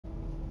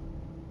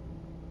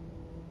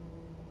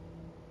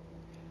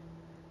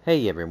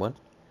Hey everyone,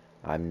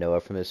 I'm Noah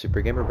from the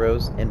Super Gamer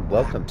Bros, and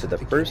welcome to the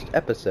first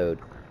episode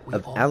We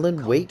of all Alan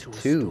come Wake to a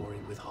 2. story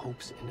with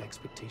hopes and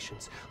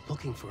expectations,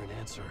 looking for an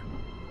answer.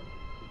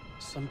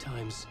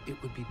 Sometimes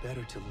it would be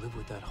better to live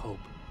with that hope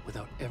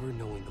without ever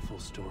knowing the full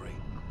story.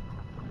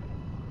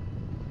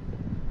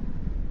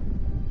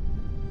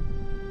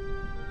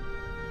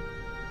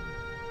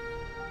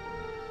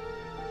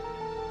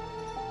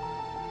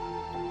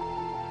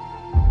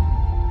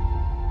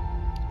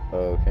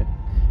 Okay,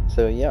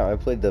 so yeah, I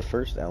played the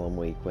first Alan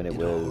Wake when it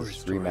In a horror was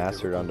story, there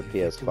remastered are only only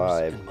victims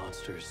PS5, and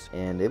monsters.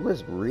 and it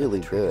was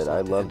really trick is good. I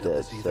not to loved end up it,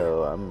 as either.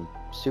 so I'm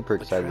super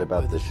But excited trapped by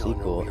about the the genre,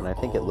 sequel, we and are I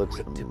think it all looks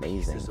ripped to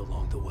amazing. pieces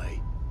along the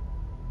way.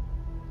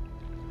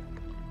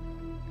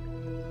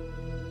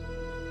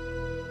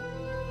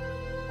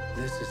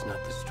 This is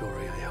not the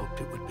story I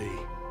hoped it would be.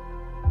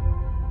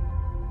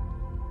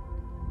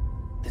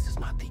 This is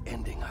not the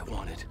ending I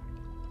wanted.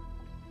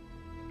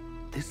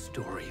 This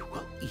story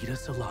will eat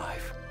us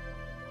alive.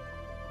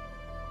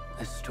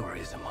 This story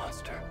is a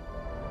monster.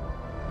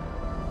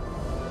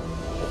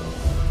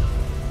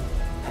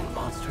 And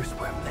monsters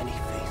wear many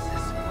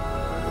faces.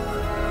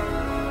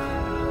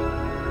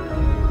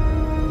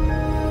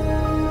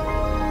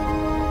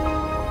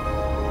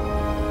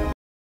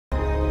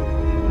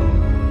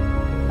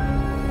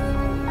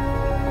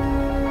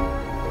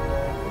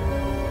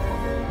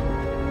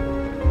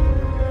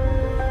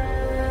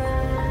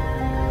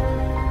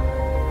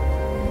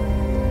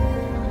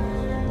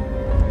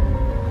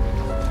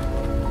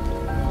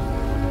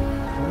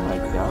 Oh my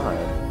god.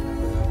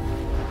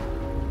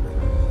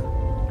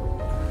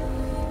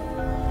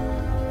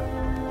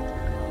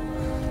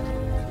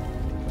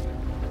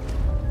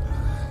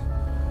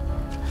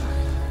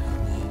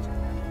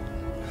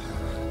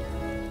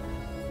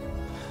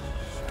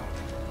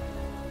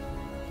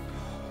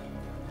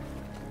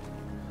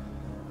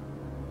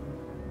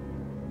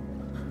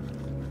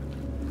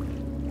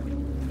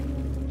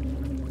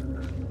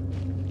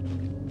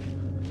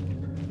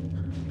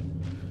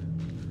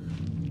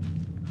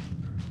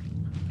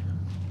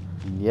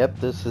 Yep,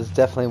 this is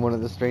definitely one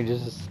of the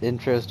strangest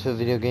intros to a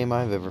video game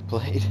I've ever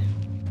played. Can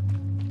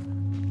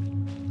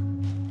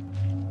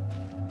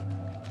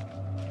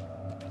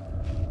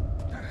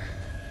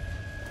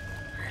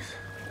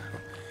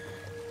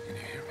you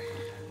hear me?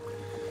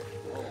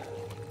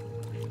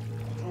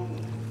 Come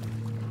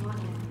on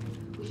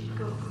in. We should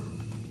go.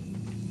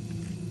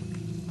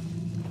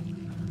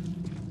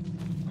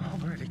 Oh,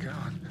 where'd he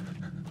gone?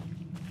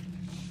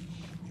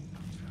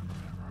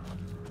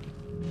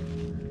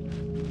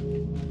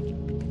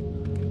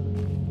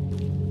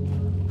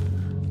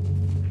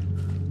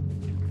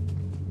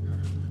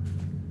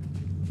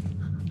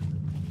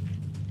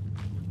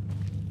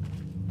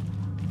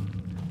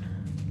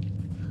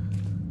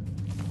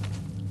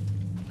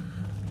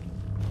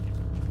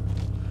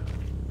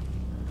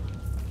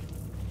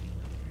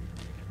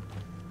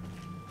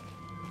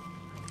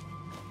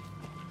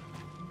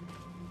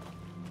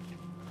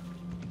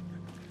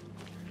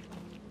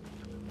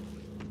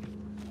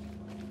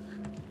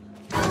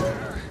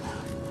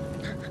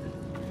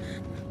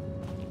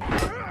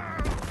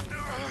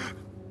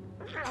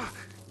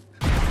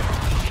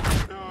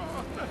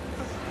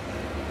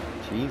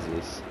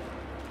 Jesus.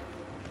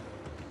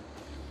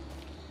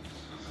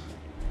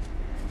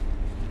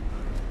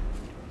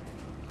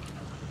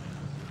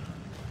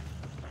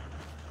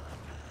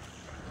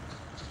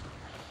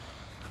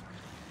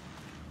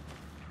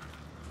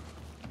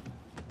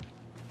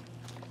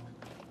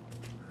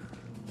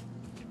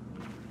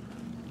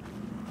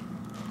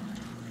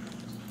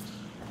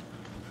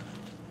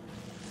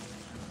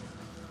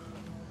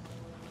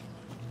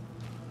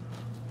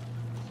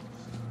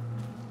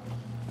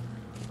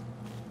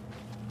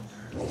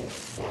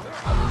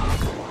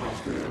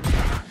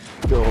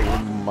 Oh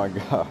my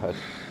god.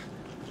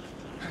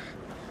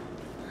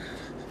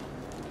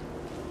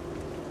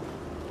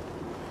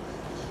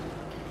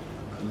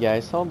 Yeah, I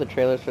saw the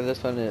trailers for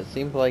this one, and it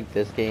seemed like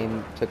this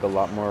game took a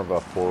lot more of a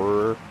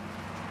horror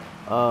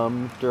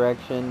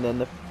direction than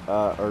the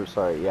or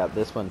sorry, yeah,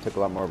 this one took a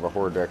lot more of a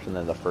horror direction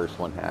than the first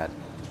one had,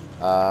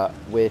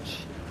 which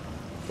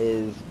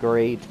is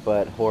great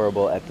but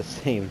horrible at the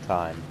same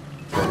time.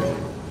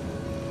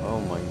 Oh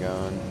my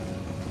god.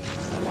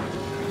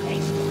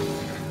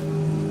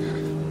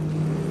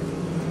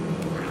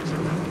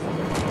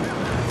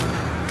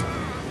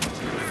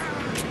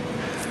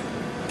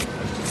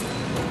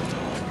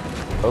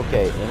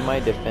 Okay, in my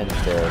defense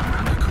there.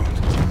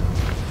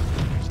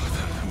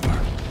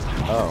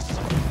 Oh.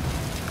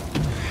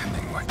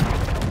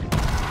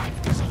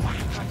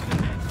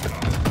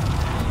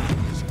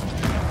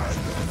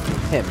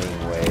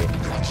 Hemingway.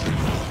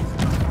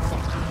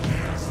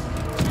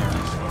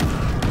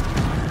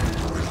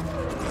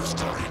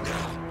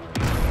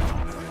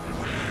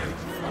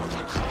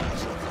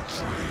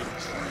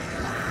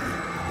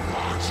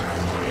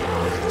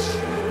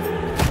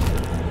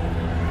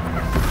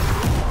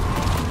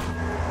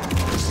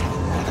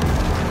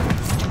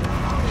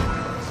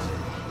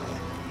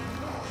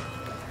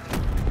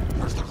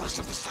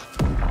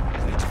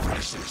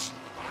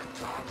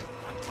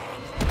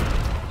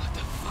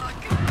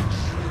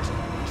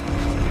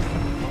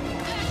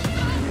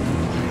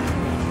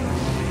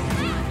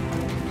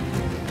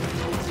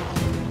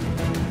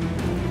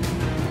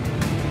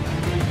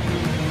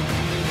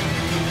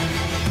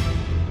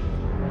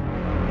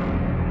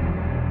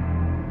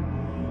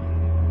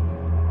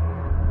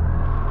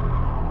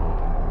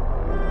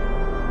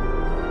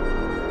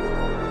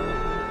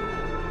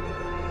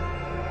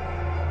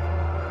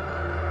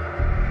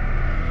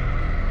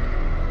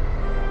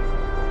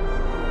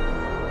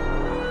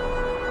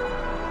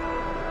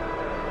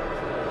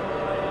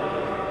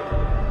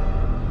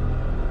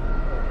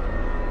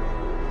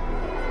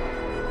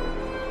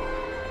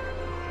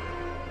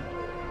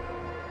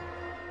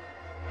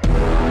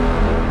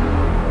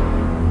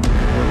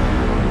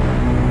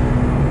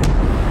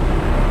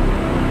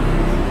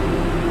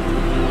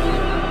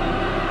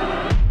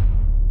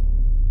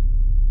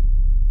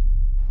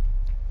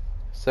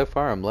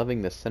 far, I'm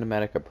loving the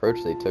cinematic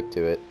approach they took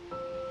to it.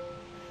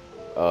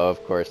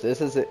 Of course, this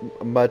is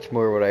much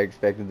more what I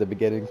expected the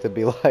beginning to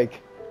be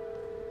like.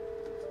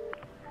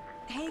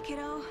 Hey,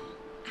 kiddo.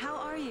 How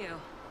are you?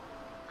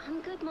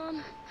 I'm good,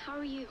 Mom. How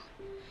are you?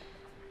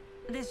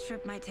 This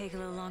trip might take a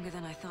little longer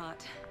than I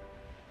thought.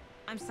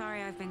 I'm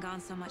sorry I've been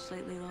gone so much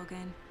lately,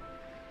 Logan.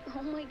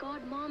 Oh my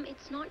god, Mom,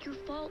 it's not your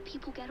fault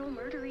people get all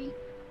murdery.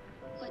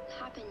 What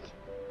happened?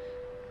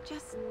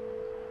 Just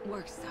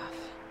work stuff.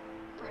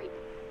 Right.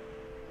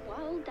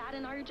 Well, Dad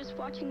and I are just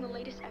watching the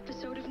latest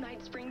episode of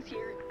Night Springs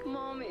here.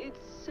 Mom, it's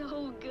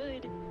so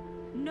good.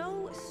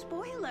 No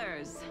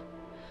spoilers!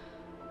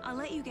 I'll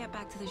let you get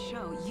back to the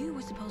show. You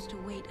were supposed to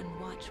wait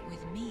and watch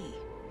with me.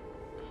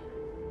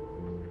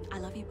 I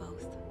love you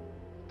both.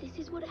 This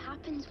is what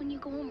happens when you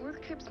go on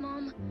work trips,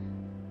 Mom.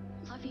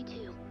 Love you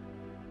too.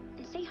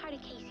 And say hi to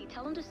Casey.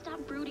 Tell him to stop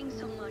brooding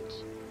so much.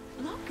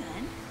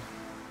 Logan?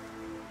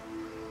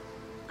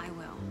 I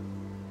will.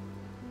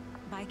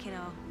 Bye, kiddo.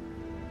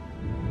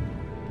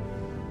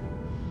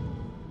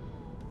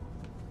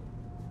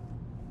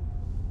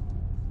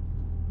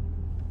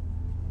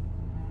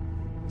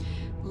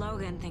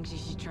 Logan thinks you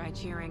should try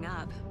cheering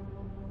up.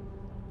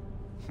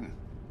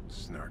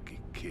 Snarky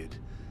kid.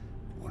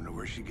 Wonder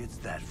where she gets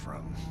that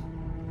from.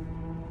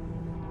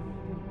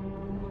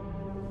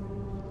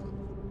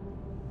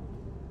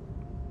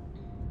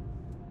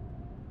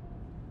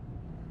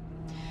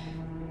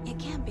 It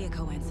can't be a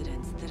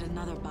coincidence that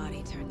another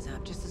body turns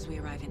up just as we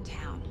arrive in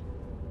town.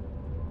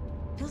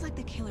 Feels like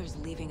the killer's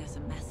leaving us a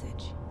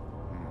message.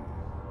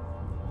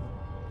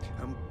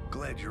 I'm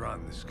glad you're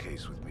on this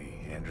case with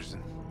me,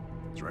 Anderson.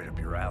 It's right up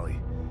your alley.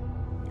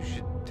 You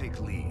should take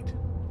lead.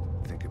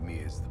 Think of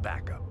me as the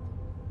backup.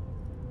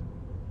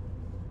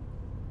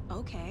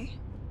 Okay.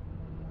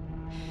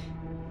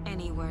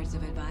 Any words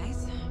of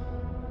advice?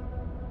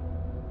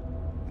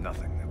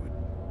 Nothing that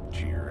would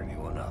cheer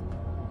anyone up.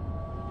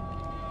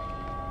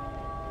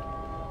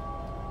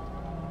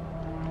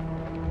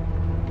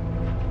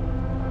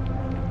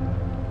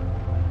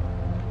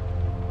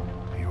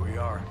 Here we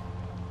are.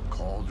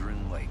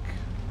 Cauldron Lake.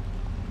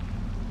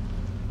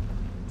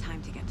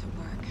 Time to get to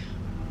work.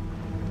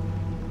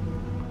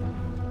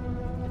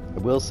 I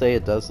will say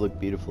it does look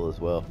beautiful as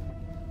well.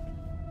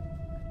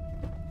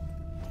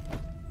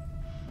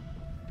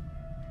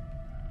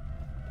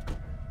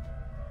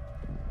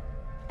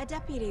 A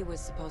deputy was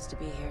supposed to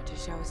be here to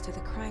show us to the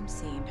crime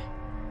scene.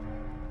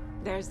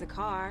 There's the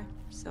car,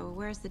 so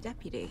where's the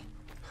deputy?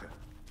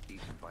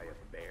 Eaten by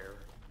a bear?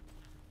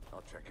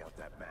 I'll check out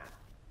that map.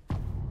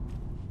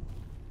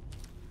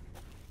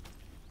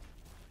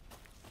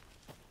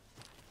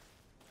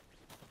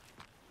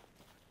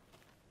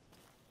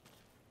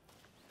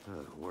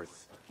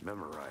 Worth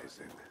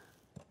memorizing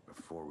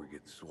before we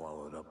get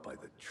swallowed up by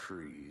the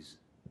trees.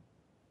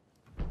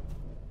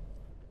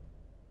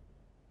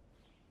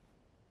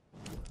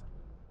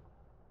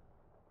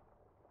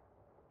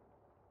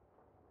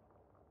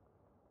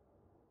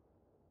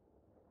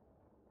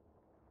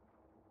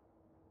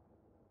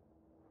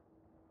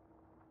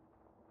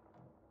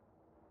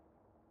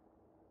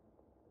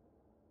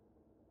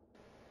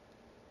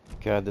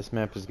 God, this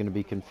map is going to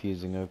be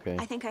confusing. Okay.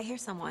 I think I hear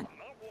someone.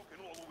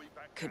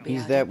 Could be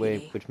He's our that way,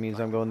 deputy. which means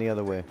I'm going the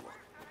other way.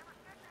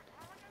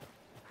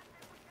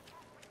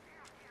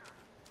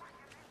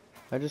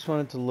 I just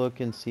wanted to look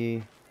and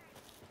see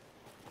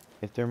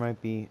if there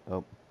might be...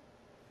 Oh.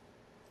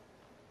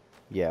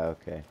 Yeah,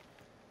 okay.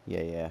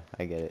 Yeah,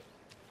 I get it.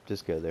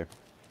 Just go there.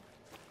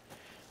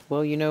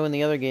 Well, you know, in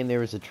the other game there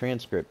was a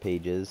transcript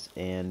pages,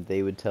 and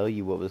they would tell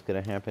you what was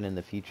going to happen in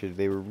the future.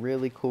 They were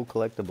really cool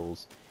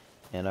collectibles,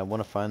 and I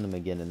want to find them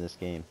again in this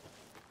game.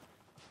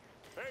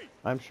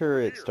 I'm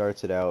sure it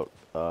starts it out,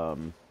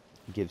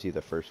 gives you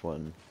the first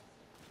one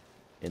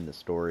in the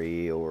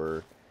story,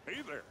 or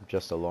Hey there.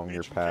 just along your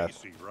Agent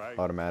path Casey, right?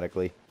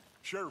 automatically.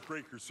 Sheriff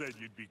Raker said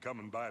you'd be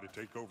coming by to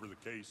take over the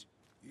case.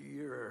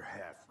 You're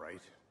half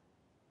right.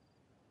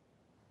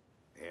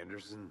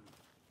 Anderson?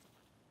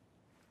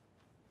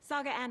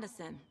 Saga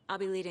Anderson. I'll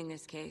be leading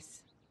this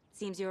case.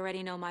 Seems you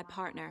already know my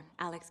partner,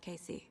 Alex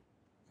Casey.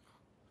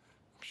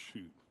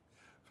 Shoot.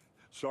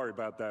 Sorry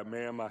about that,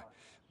 ma'am.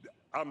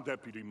 I'm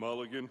Deputy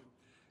Mulligan.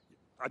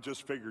 I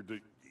just figured that,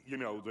 you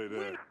know, that, When are those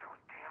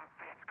damn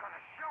feds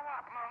gonna show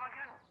up,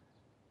 Mulligan?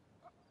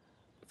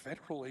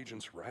 Federal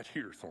agents right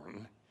here,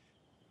 Thornton.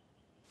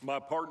 My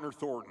partner,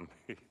 Thornton,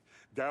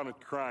 down at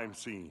the crime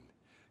scene.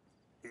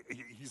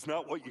 He's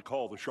not what you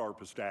call the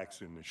sharpest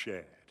axe in the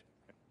shed.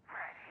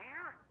 Right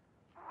here?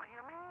 What do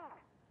you mean?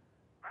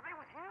 Are they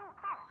with you?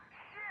 Oh,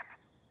 shit!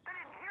 They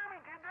didn't hear me,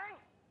 did they?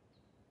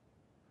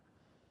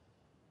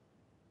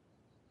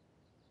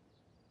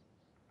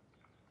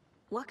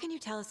 What can you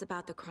tell us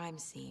about the crime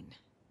scene?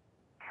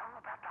 Tell them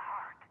about the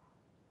heart.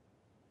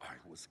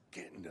 I was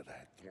getting to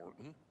that,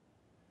 Thornton.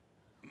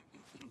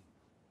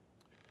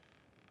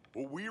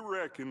 Well, we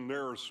reckon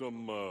there are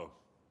some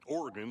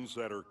organs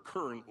that are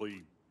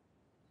currently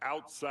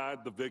outside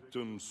the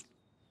victim's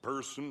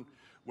person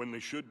when they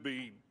should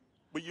be,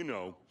 well, you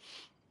know,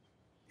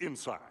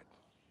 inside.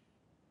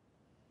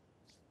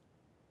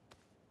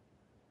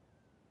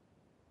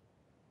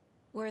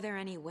 Were there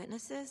any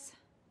witnesses?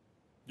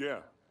 Yeah,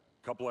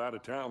 couple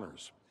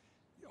out-of-towners.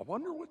 I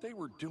wonder what they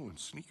were doing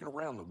sneaking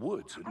around the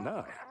woods at night.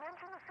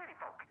 Mention the city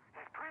folk.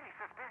 It's pretty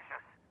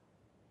suspicious.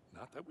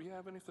 Not that we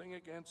have anything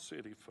against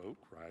city folk,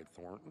 cried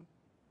Thornton.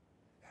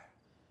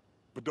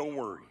 But don't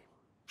worry.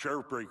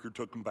 Sheriff Breaker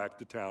took them back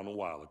to town a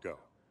while ago.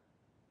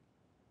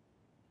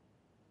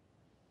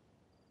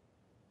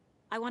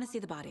 I want to see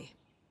the body.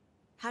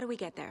 How do we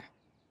get there?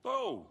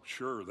 Oh,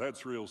 sure,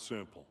 that's real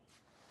simple.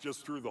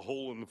 Just through the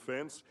hole in the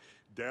fence,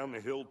 down the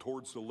hill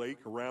towards the lake,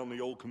 around the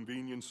old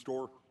convenience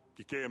store.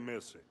 You can't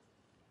miss it.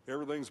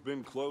 Everything's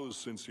been closed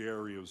since the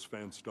area was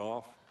fenced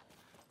off.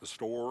 The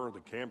store,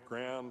 the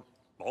campground,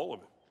 all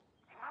of it.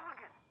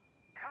 Mulligan,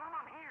 tell him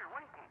I'm here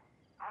waiting.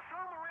 I'll show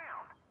him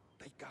around.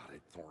 They got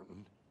it,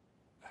 Thornton.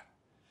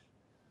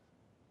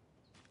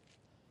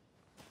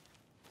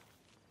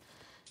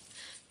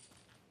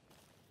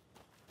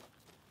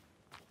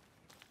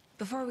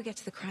 Before we get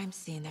to the crime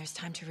scene, there's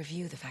time to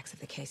review the facts of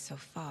the case so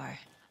far.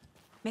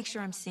 Make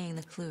sure I'm seeing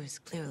the clues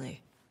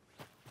clearly.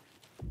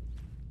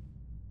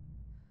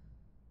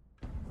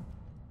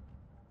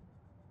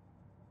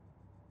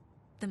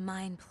 The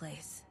Mind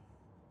Place.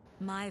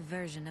 My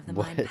version of the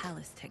What? Mind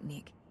Palace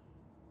technique.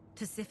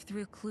 To sift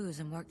through clues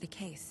and work the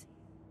case.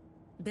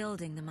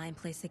 Building the Mind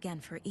Place again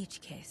for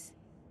each case.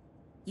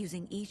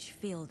 Using each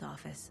field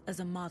office as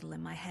a model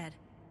in my head.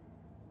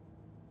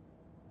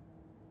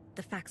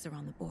 The facts are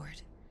on the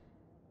board.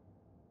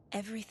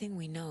 Everything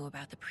we know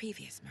about the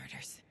previous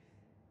murders.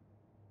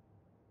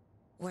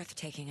 Worth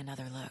taking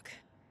another look.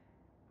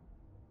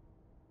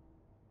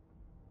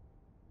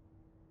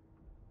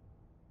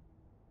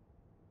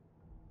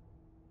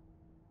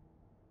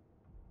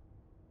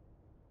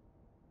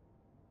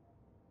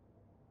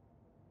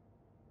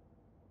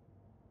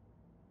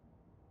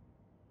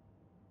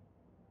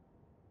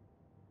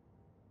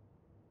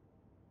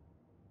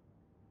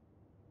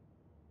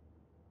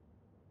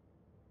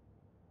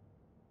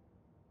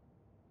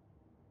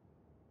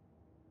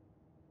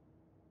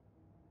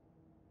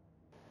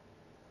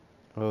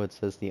 Oh, it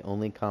says the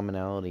only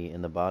commonality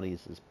in the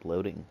bodies is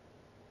bloating.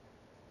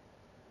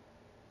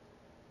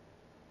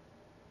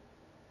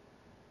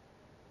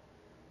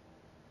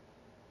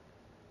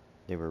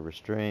 They were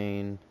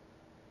restrained.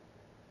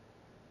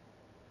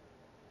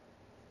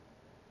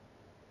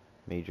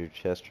 Major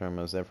chest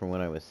trauma. Was that from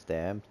when I was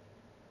stabbed?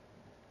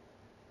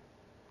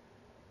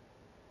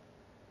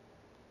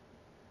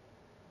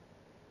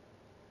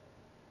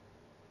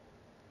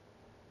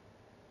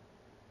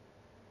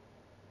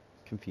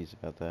 Confused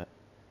about that.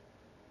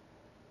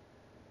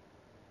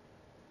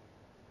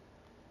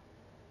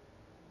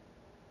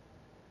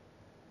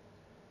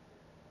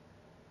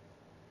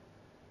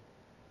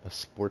 A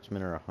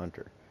sportsman or a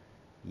hunter?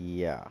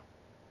 Yeah.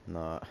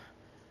 No.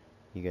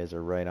 You guys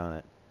are right on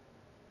it.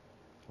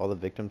 All the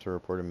victims were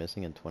reported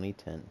missing in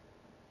 2010.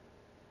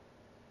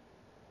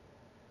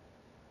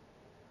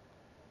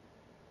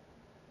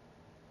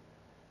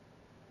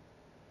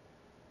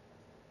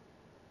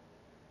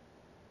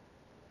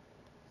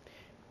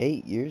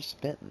 Eight years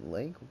spent in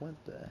lake? What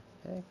the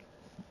heck?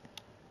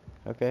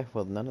 Okay,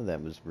 well none of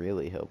that was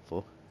really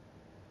helpful.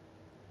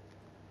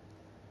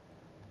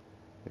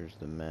 There's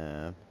the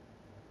map.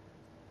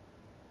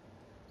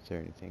 Is there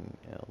anything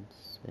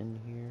else in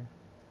here?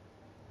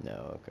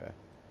 No, okay.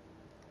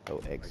 Oh,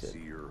 exit. I see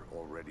you're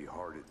already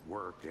hard at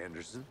work,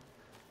 Anderson.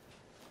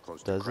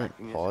 Close to Doesn't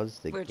cracking it? pause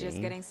the We're game.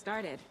 just getting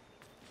started.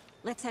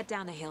 Let's head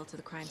down the hill to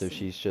the crime So scene.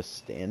 she's just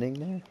standing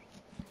there?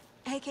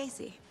 Hey,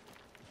 Casey.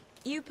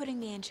 You putting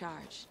me in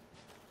charge.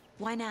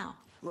 Why now?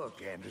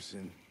 Look,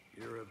 Anderson,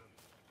 you're a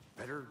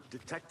better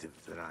detective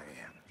than I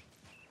am.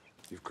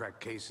 You've cracked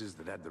cases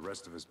that had the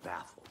rest of us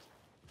baffled.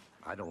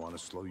 I don't want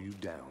to slow you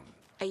down.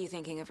 Are you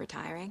thinking of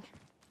retiring?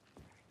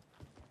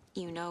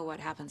 You know what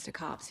happens to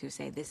cops who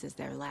say this is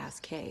their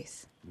last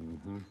case.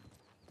 Mm-hmm.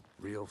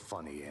 Real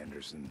funny,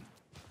 Anderson.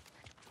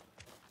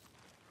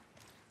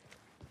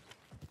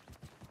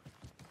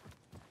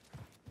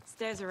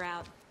 Stairs are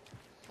out.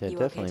 That You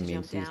okay definitely to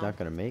means jump he's down? not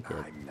gonna make it.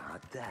 I'm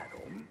not that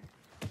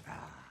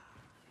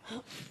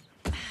old.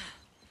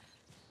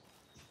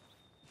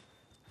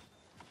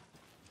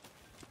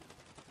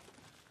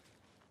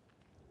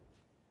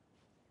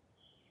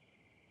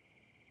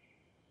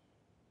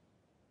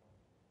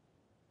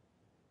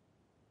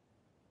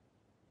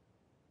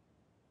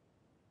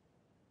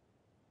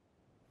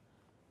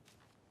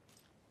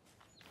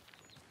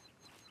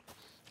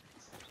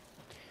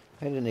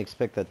 I didn't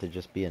expect that to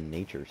just be a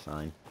nature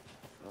sign.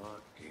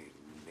 Fucking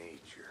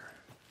nature.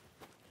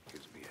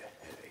 Gives me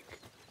a headache.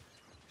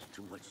 There's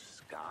too much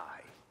sky.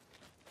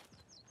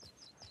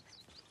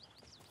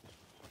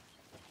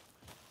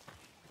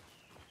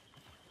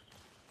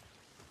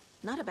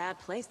 Not a bad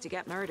place to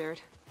get murdered.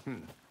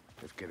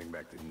 If getting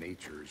back to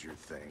nature is your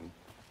thing.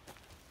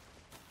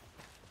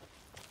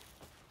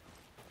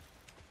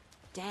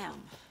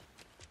 Damn.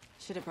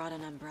 Should have brought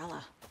an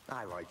umbrella.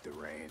 I like the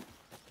rain.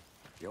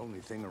 The only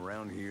thing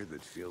around here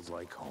that feels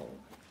like home.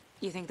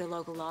 You think the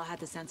local law had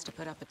the sense to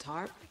put up a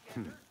tarp?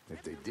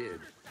 If they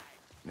did,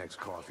 next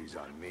coffee's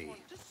on me.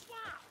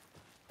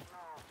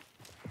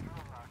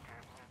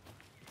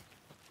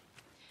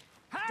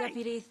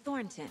 Deputy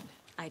Thornton,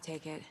 I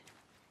take it.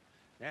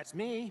 That's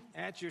me,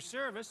 at your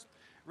service,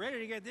 ready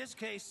to get this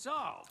case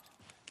solved.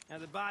 Now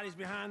the body's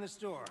behind the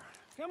store.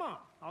 Come on,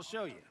 I'll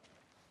show you.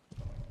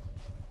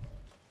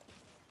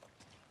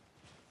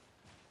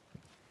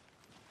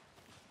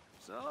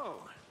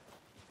 So,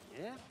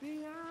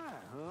 FBI,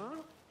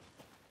 huh?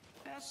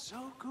 That's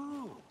so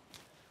cool.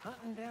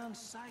 Hunting down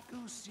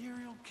psycho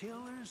serial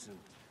killers and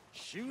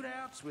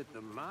shootouts with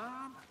the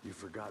mob. You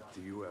forgot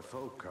the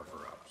UFO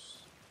cover-ups.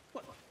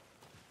 What?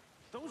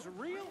 Those are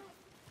real?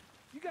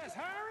 You guys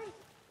hiring?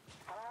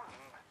 Thornton,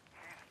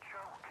 he's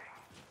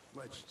joking.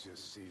 Let's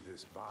just see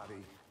this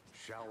body,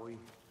 shall we?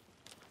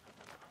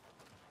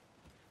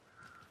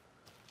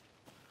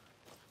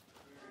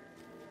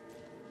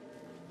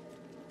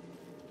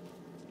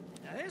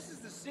 Now this is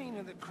the scene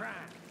of the crime.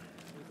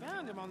 We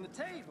found him on the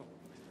table.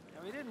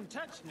 Now he didn't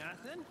touch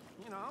nothing,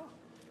 you know,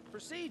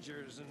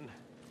 procedures and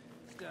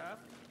stuff.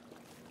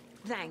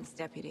 Thanks,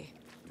 Deputy.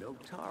 No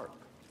tarp.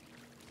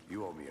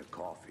 You owe me a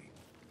coffee.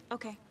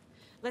 Okay,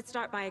 let's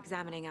start by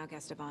examining our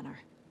guest of honor.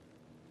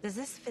 Does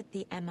this fit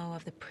the MO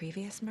of the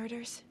previous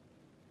murders?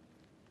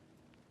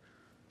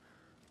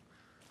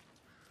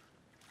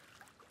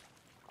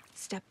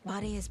 Step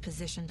body is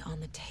positioned on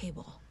the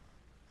table.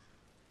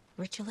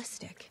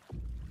 Ritualistic.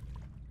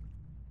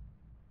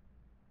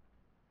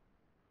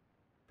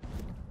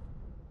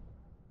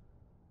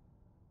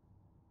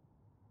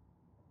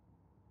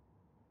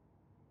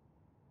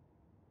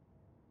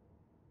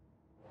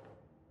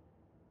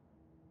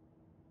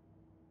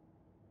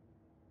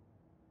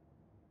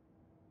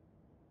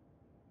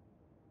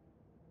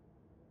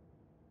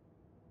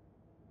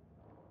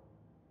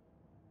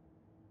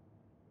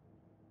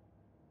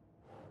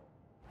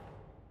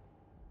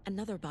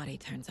 Another body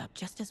turns up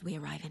just as we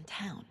arrive in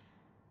town.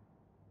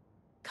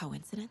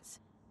 Coincidence?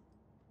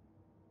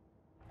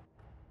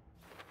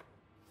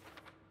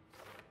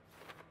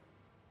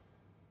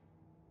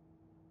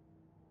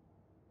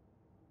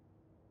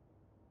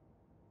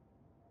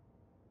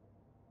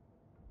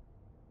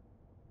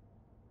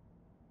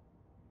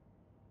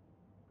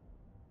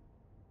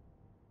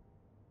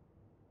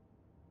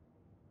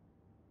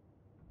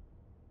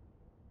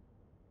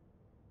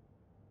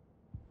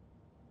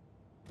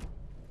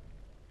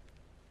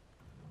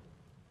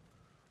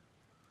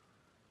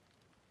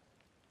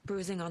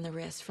 Bruising on the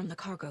wrist from the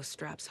cargo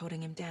straps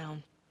holding him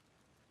down.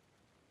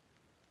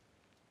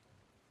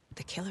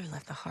 The killer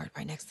left the heart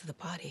right next to the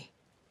body.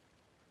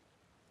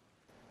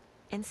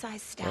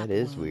 Incised stab That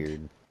is wound.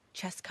 weird.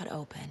 Chest cut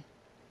open.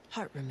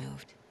 Heart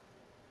removed.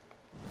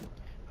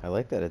 I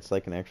like that it's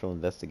like an actual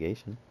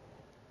investigation.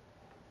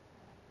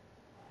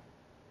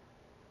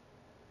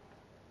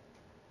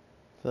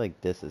 I feel like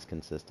this is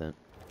consistent.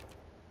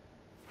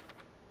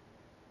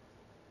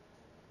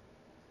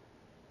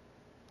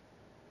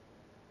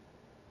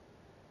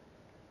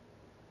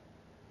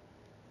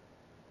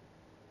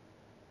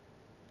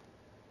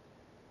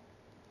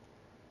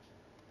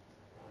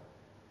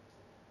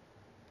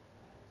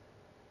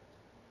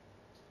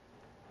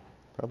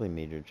 Probably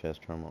major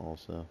chest trauma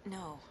also.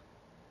 No.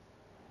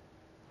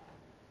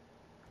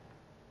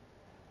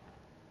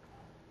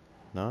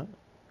 Not?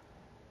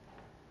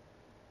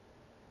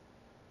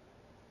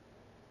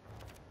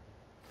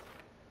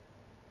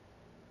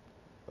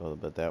 Oh,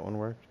 but that one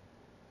worked?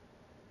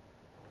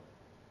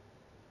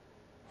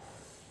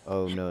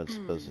 Oh, no, it's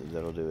supposed to,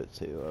 that'll do it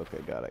too. Okay,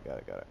 got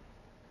it.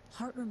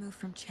 Heart removed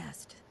from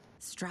chest.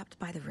 Strapped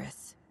by the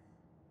wrists.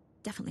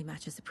 Definitely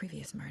matches the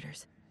previous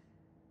murders.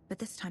 But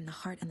this time the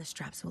heart and the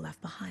straps were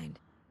left behind.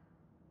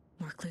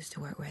 More clues to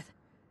work with.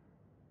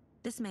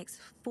 This makes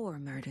 4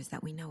 murders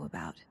that we know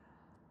about.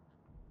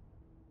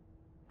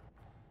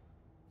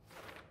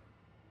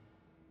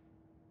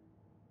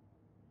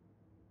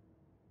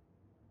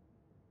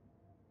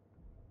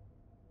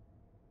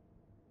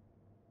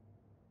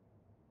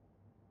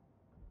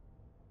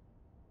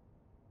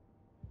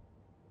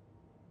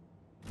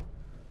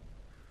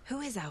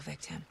 Who is our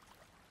victim?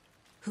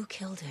 Who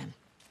killed him?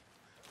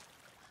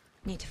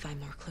 Need to find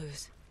more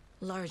clues.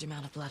 Large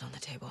amount of blood on the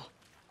table.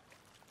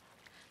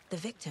 The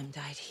victim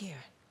died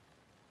here.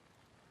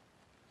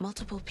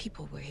 Multiple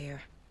people were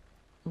here.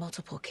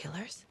 Multiple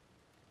killers?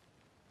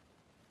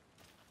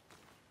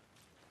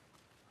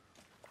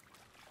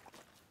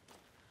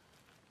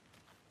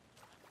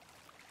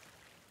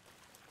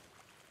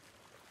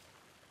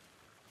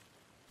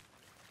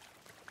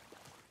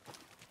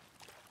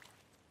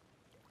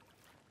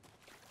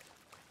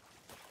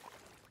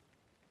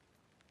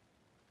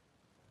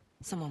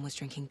 Someone was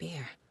drinking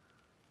beer.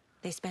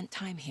 They spent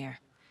time here,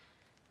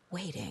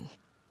 waiting.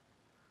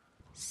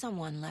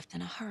 Someone left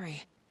in a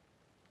hurry.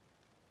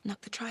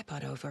 Knocked the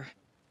tripod over.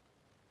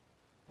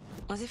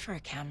 Was it for a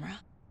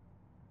camera?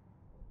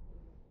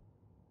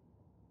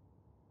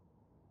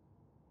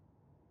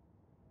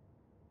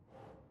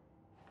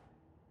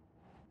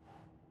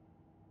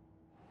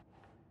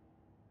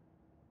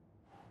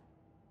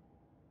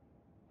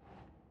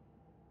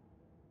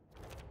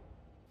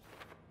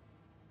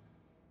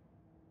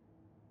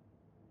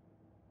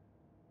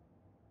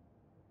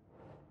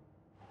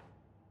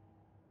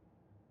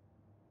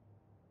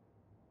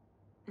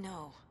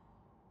 No.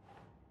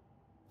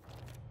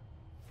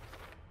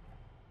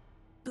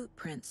 Boot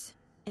prints,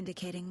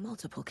 indicating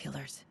multiple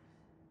killers.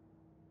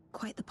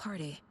 Quite the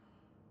party.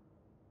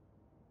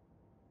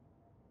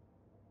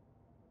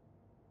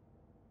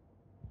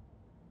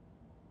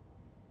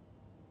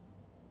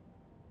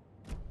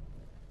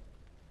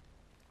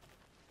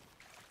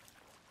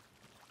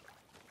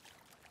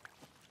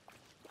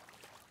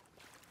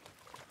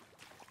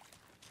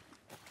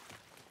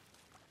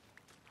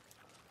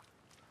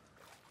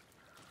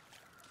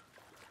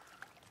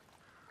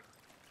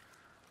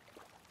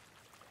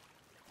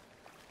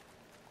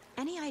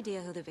 Any idea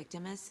who the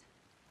victim is?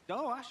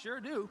 Oh, I sure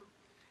do.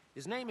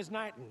 His name is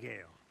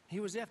Nightingale. He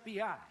was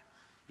FBI.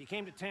 He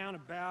came to town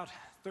about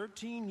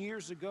 13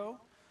 years ago.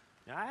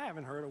 I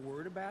haven't heard a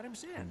word about him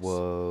since.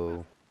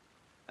 Whoa.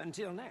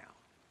 Until now.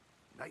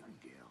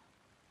 Nightingale?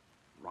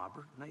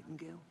 Robert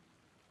Nightingale?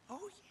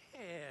 Oh,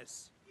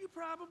 yes. You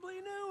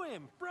probably knew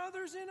him.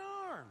 Brothers in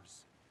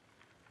arms.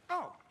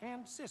 Oh,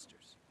 and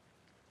sisters.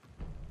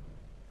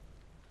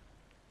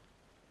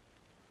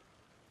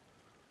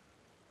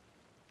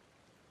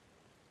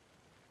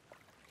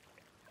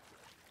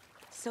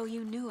 So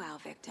you knew our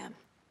victim?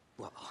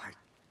 Well, I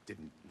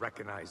didn't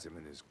recognize him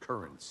in his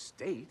current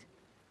state.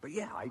 But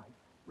yeah, I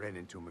ran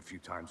into him a few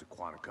times at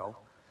Quantico.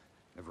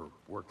 Never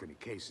worked any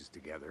cases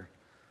together.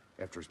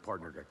 After his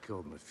partner got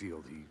killed in the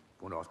field, he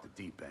went off the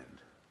deep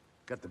end.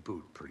 Got the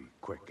boot pretty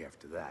quick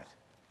after that.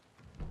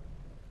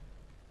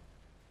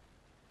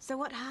 So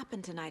what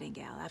happened to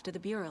Nightingale after the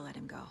Bureau let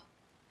him go?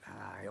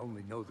 I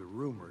only know the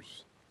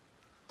rumors.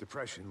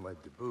 Depression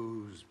led to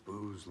booze,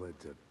 booze led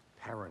to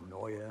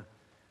paranoia.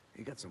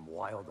 He got some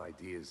wild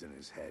ideas in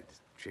his head,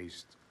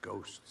 chased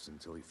ghosts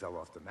until he fell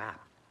off the map.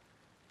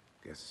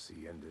 Guess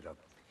he ended up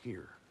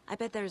here. I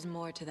bet there's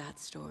more to that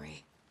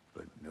story.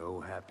 But no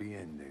happy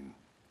ending.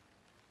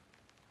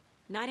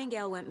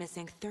 Nightingale went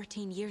missing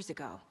 13 years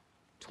ago.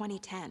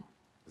 2010.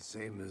 The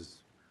same as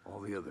all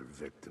the other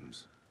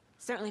victims.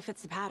 Certainly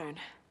fits the pattern.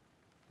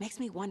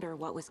 Makes me wonder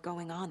what was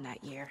going on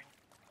that year.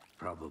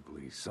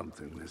 Probably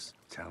something this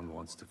town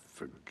wants to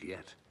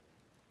forget.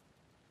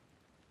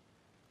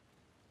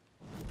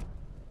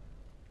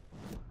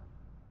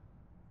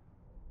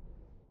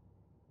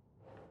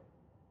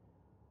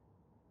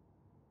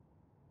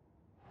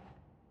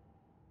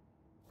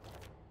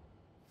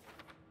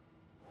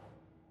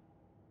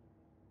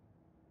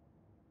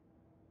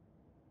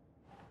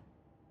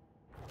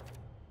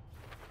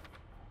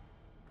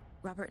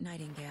 Robert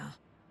Nightingale,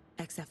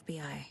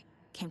 ex-FBI,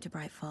 came to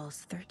Bright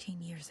Falls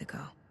 13 years ago.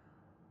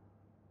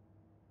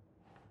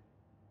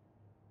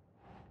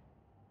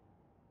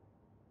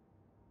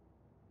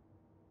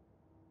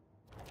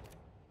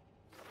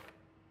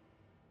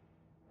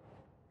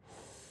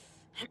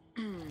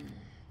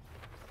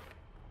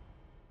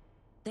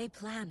 They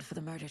planned for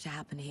the murder to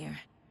happen here,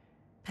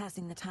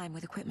 passing the time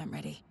with equipment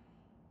ready.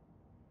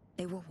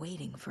 They were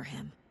waiting for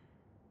him.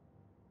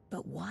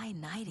 But why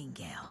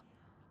Nightingale?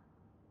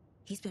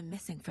 He's been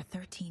missing for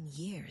 13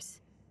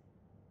 years.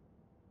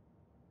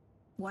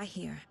 Why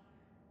here?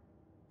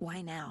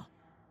 Why now?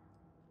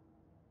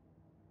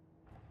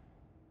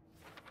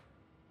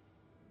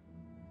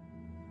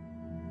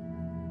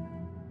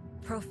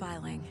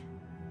 Profiling.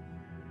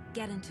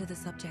 Get into the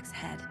subject's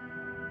head.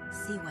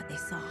 See what they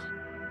saw.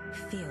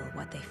 Feel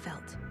what they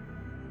felt.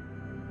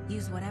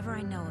 Use whatever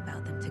I know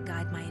about them to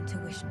guide my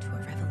intuition to a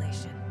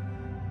revelation.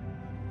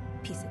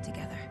 Piece it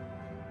together.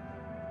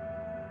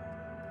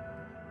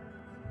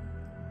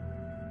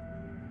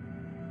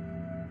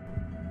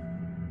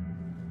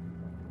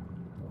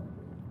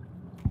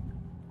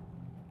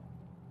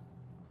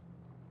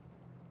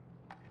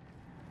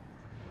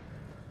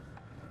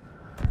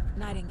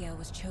 Nightingale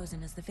was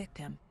chosen as the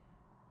victim.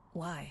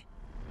 Why?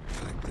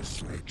 Flick the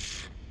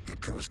switch, it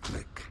goes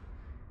click.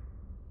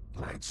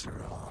 Lights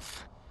are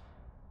off.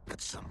 But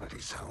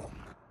somebody's home.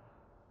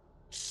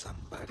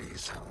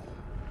 Somebody's home.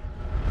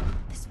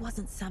 This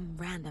wasn't some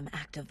random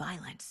act of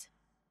violence.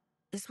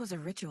 This was a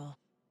ritual.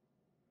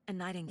 A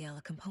Nightingale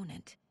a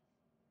component.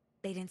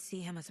 They didn't see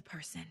him as a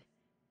person.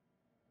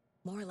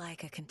 More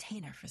like a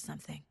container for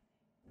something.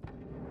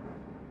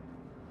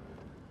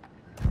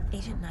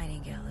 Agent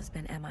Nightingale has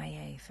been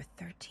MIA for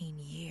 13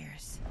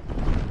 years.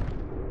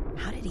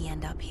 How did he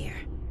end up here?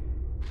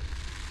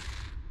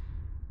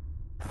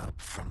 Up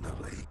from the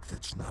lake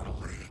that's not a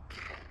lake.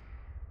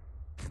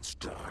 It's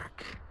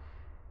dark.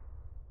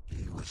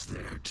 He was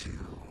there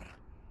too.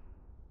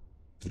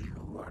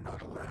 You are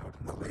not allowed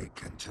in the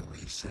lake until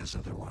he says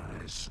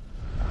otherwise.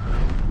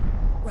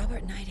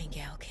 Robert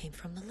Nightingale came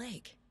from the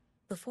lake,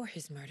 before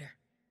his murder.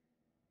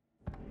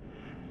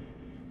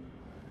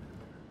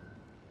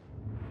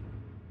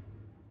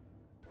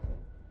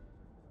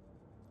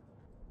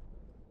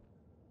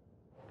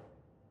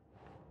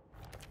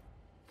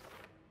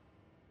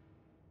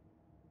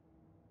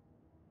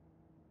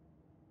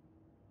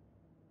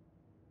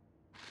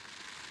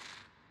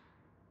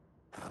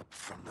 Up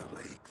from the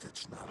lake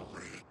that's not a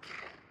lake.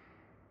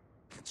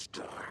 It's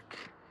dark.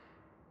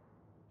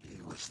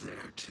 He was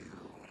there too.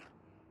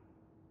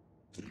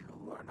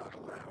 You are not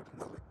allowed in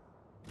the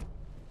lake.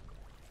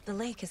 The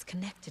lake is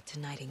connected to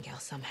Nightingale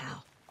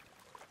somehow.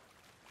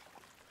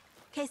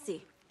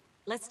 Casey,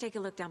 let's take a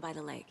look down by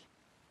the lake.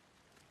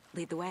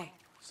 Lead the way.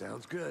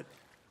 Sounds good.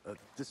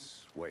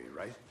 This way,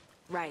 right?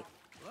 Right.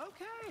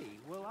 Okay,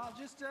 well, I'll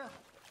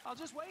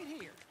just wait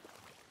here.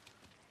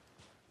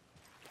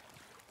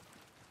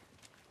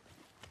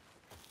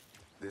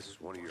 This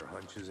one of your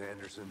hunches,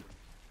 Anderson?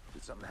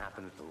 Did something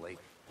happen at the lake?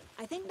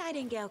 I think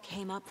Nightingale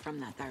came up from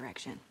that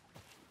direction.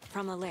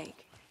 From the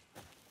lake.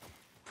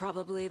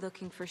 Probably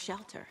looking for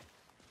shelter.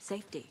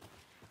 Safety.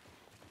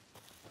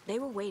 They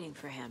were waiting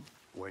for him.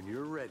 When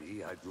you're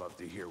ready, I'd love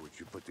to hear what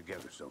you put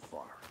together so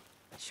far.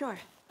 Sure.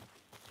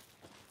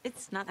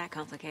 It's not that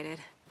complicated.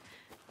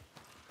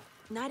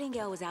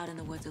 Nightingale was out in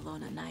the woods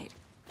alone at night,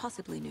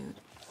 possibly nude.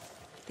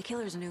 The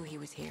killers knew he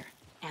was here,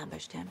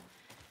 ambushed him,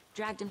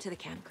 dragged him to the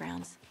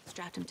campgrounds,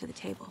 strapped him to the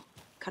table,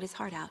 cut his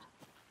heart out.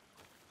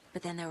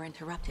 But then they were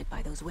interrupted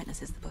by those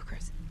witnesses, the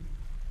Bookers.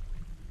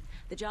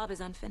 The job is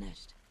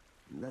unfinished.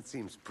 That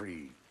seems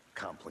pretty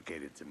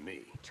complicated to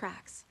me.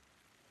 Tracks.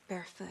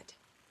 Barefoot.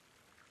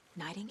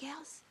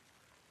 Nightingales?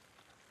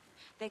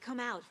 They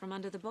come out from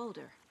under the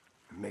boulder.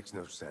 It makes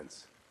no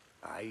sense.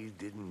 I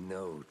didn't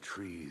know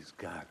trees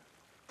got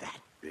that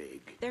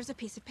big. There's a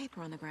piece of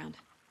paper on the ground.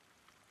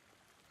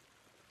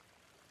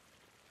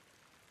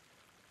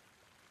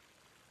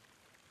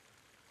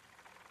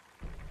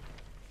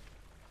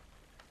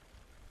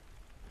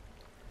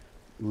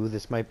 Ooh,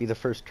 this might be the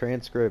first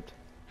transcript.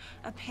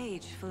 A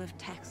page full of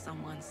text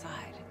on one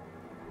side.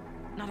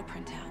 Not a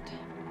printout.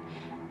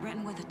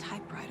 Written with a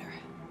typewriter.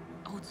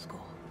 Old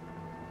school.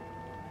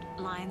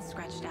 Lines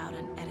scratched out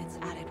and edits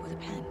added with a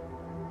pen.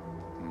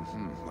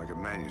 Like a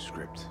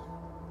manuscript.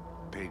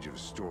 Page of a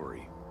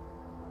story.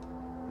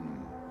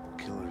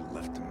 Killer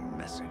left a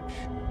message.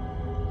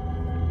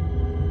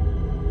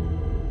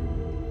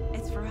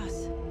 It's for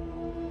us.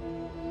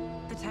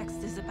 The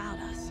text is about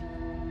us.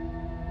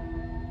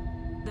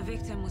 The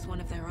victim was one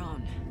of their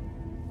own.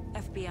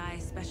 FBI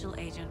Special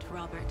Agent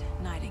Robert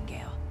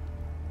Nightingale.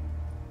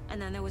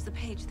 And then there was the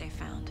page they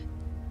found.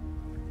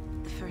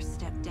 The first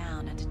step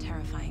down into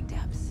terrifying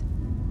depths.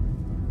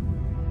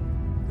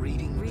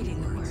 Reading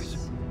the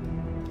words.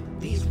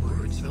 These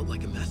words felt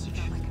like a message.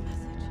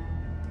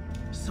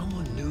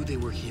 Someone knew they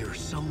were here.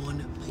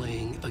 Someone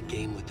playing a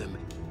game with them.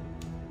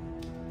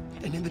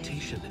 An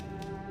invitation.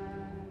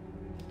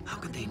 How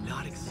could they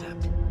not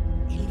accept?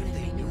 Even if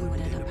they knew it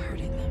would end up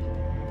hurting them.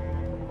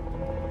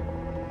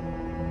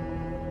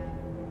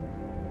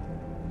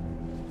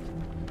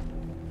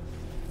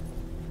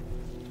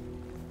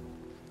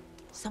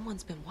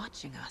 Someone's been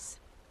watching us.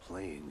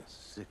 Playing a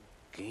sick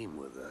game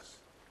with us.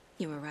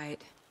 You were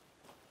right.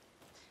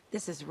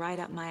 This is right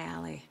up my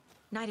alley.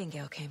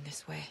 Nightingale came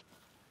this way.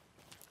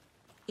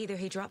 Either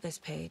he dropped this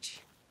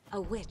page, a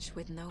witch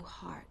with no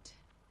heart.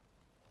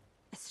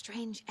 A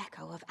strange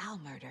echo of Al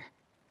murder.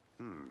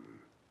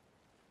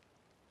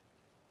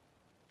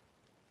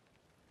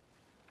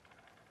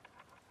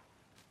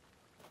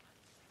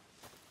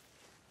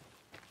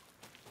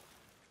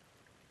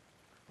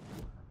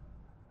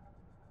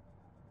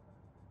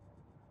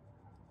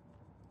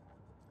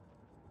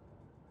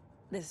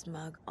 This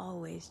mug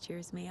always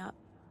cheers me up.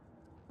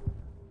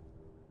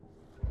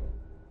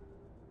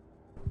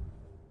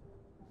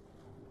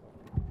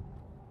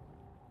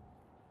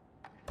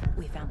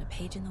 We found a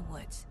page in the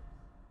woods.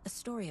 A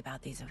story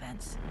about these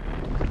events.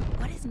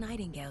 What is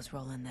Nightingale's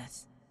role in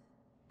this?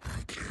 I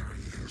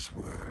carry his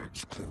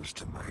words close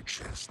to my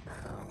chest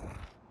now.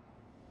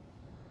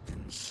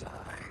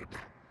 Inside,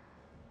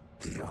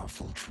 the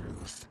awful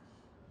truth.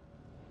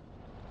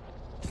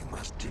 You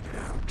must dig it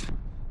out.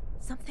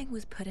 Something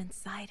was put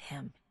inside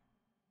him.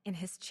 In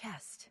his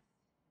chest.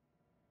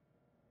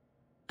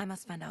 I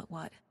must find out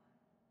what.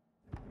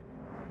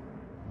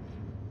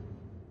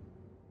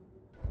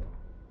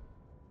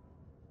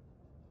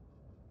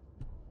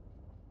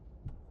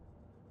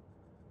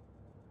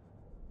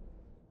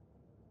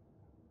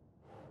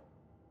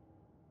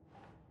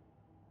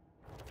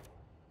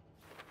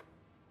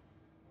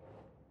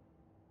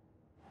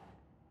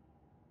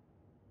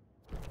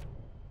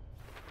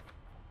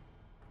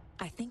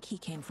 I think he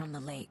came from the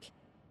lake.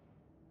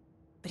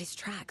 But his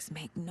tracks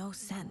make no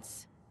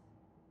sense.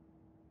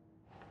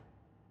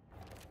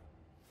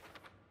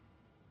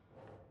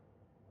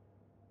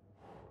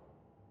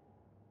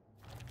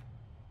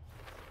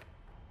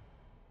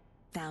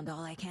 Found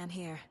all I can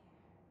here.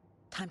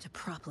 Time to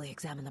properly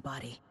examine the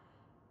body.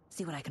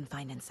 See what I can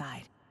find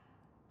inside.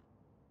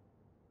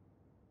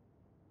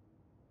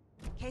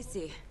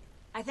 Casey,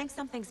 I think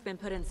something's been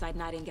put inside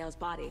Nightingale's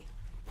body.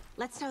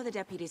 Let's tell the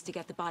deputies to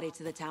get the body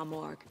to the town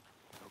morgue.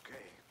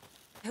 Okay.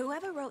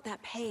 Whoever wrote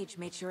that page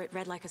made sure it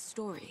read like a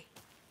story.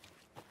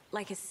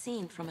 Like a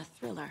scene from a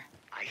thriller.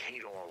 I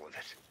hate all of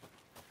it.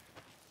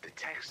 The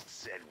text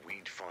said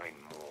we'd find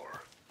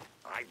more.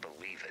 I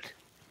believe it.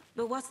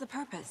 But what's the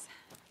purpose?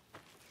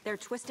 They're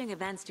twisting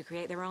events to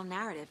create their own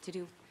narrative. To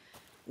do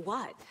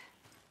what?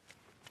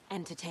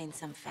 Entertain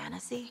some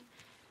fantasy?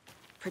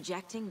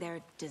 Projecting their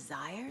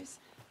desires?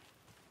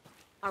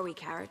 Are we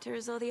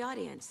characters or the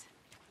audience?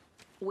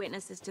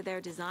 Witnesses to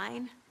their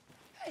design?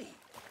 Hey,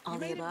 All you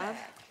the made it above?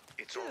 back.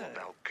 It's all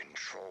about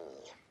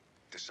control.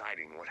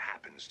 Deciding what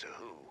happens to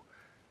who.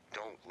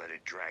 Don't let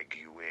it drag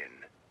you in.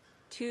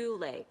 Too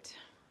late.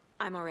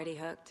 I'm already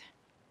hooked.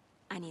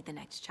 I need the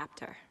next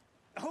chapter.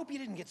 I hope you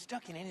didn't get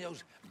stuck in any of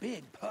those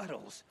big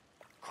puddles.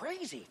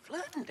 Crazy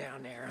flooding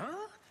down there,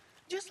 huh?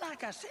 Just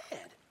like I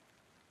said.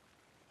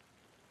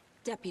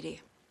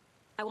 Deputy,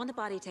 I want the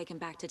body taken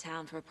back to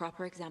town for a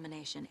proper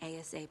examination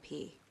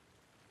ASAP.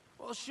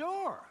 Well,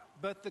 sure.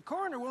 But the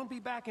coroner won't be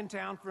back in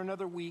town for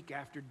another week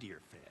after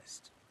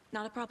Deerfest.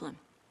 Not a problem.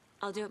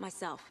 I'll do it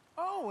myself.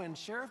 Oh, and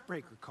Sheriff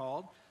Breaker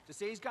called to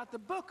say he's got the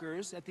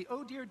Bookers at the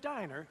Oh Dear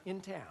Diner in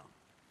town.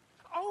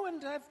 Oh,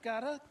 and I've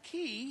got a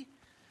key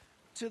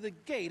to the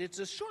gate. It's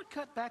a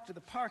shortcut back to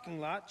the parking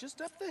lot just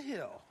up the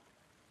hill.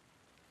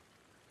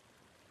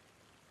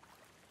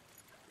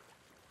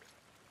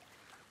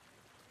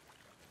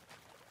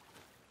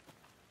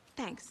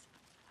 Thanks.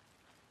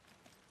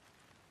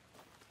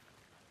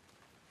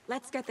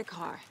 Let's get the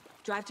car,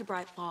 drive to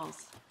Bright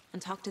Falls,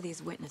 and talk to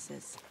these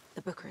witnesses,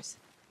 the Bookers.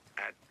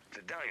 At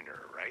the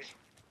diner, right?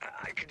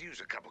 I could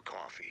use a cup of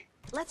coffee.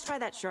 Let's try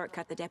that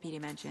shortcut the deputy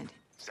mentioned.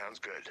 Sounds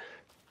good.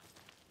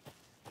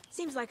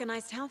 Seems like a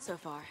nice town so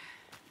far.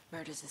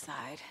 Murders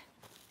aside.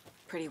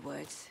 Pretty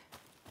woods.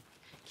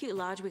 Cute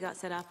lodge we got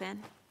set up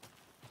in.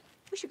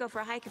 We should go for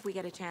a hike if we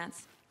get a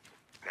chance.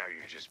 Now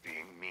you're just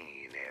being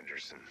mean,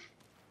 Anderson.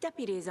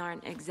 Deputies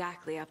aren't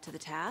exactly up to the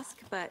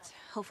task, but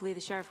hopefully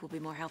the sheriff will be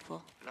more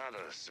helpful. Not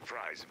a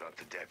surprise about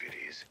the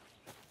deputies.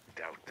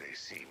 Doubt they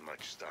see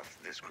much stuff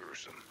this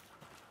gruesome.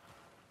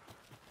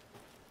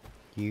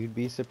 You'd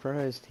be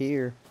surprised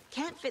here.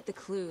 Can't fit the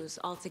clues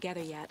all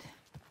together yet.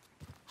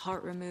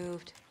 Heart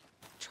removed,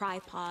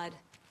 tripod,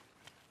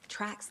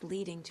 tracks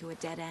leading to a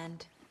dead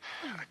end.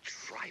 A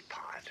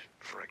tripod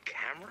for a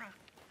camera?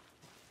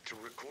 To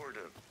record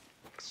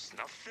a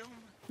snuff film?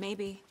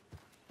 Maybe.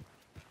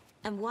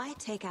 And why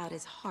take out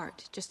his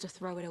heart just to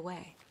throw it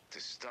away? To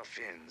stuff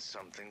in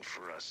something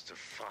for us to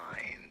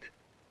find.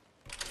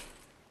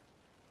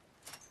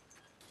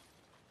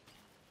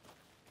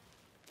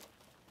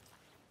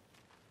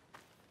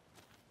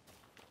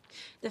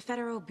 The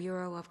Federal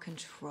Bureau of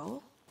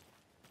Control?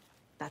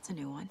 That's a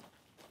new one.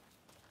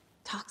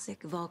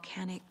 Toxic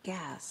volcanic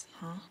gas,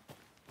 huh?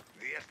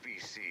 The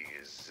FBC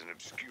is an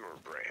obscure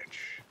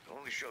branch. It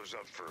only shows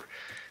up for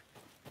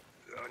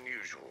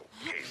unusual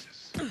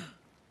cases.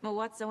 Well,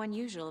 what's so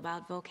unusual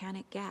about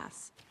volcanic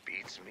gas?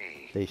 Beats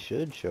me. They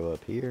should show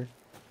up here.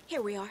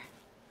 Here we are.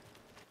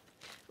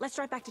 Let's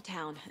drive back to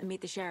town and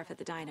meet the sheriff at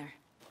the diner.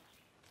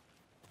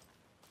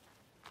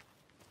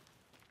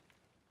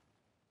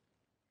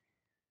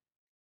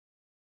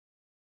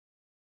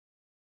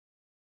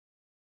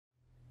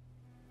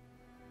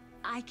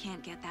 I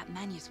can't get that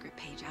manuscript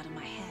page out of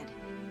my head.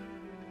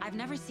 I've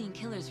never seen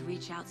killers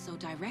reach out so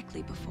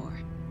directly before.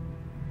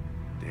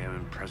 Damn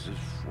impressive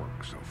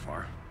work so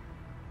far.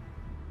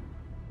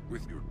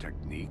 With your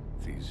technique,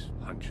 these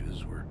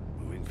hunches were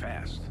moving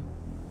fast.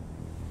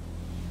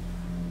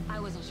 I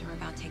wasn't sure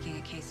about taking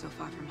a case so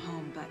far from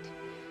home, but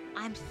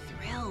I'm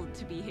thrilled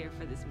to be here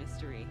for this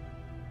mystery.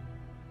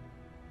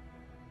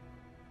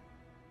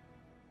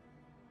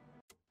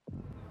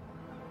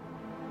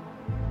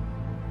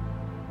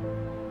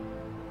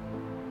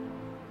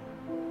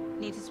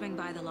 Need to swing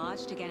by the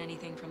lodge to get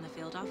anything from the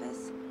field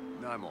office?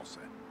 No, I'm all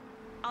set.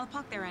 I'll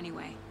park there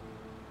anyway.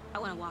 I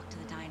want to walk to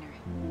the diner,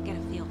 get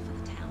a feel for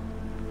the town.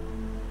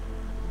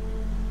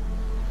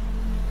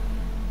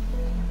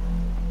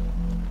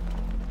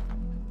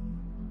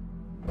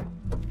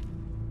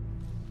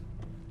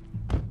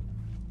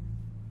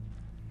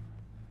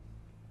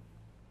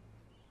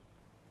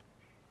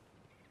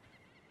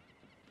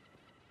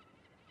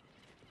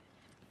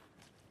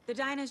 The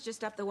diner's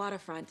just up the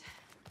waterfront.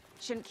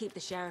 Shouldn't keep the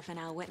sheriff and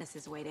our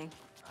witnesses waiting.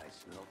 I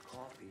smell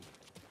coffee.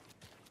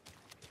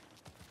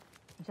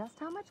 Just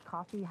how much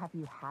coffee have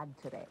you had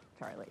today,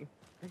 Charlie?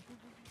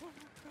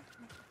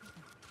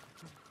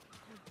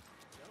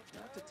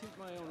 Not to toot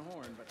my own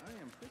horn, but I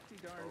am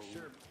pretty darn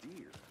sure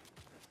deer.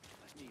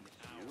 I mean,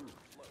 hours.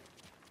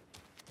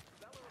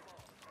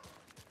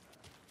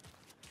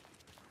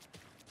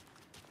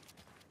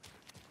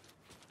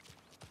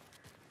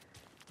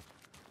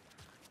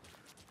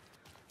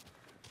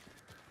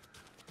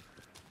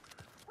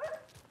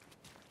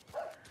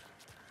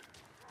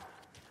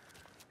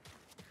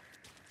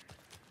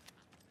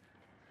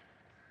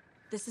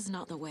 This is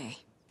not the way.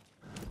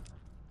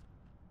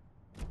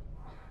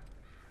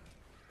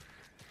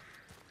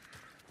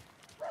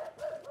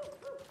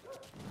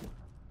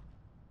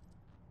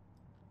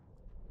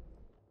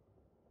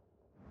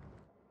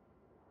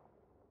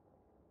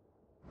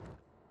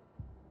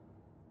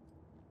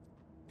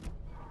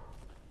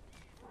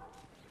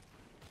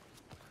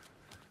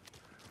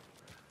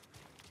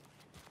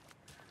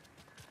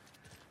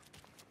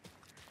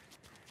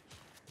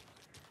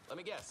 Let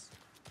me guess.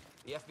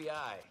 The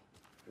FBI.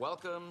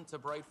 Welcome to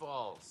Bright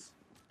Falls.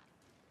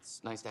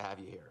 It's nice to have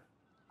you here.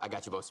 I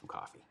got you both some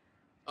coffee.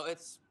 Oh,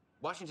 it's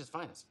Washington's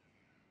finest.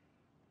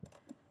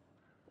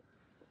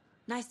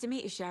 Nice to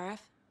meet you,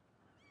 Sheriff.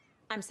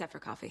 I'm set for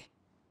coffee.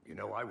 You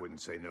know, I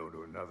wouldn't say no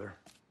to another.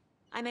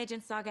 I'm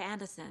Agent Saga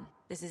Anderson.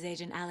 This is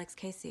Agent Alex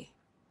Casey.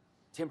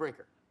 Tim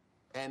Brinker.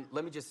 And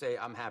let me just say,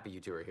 I'm happy you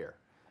two are here.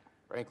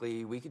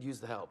 Frankly, we could use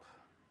the help.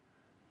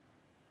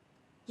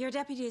 Your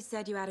deputies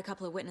said you had a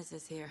couple of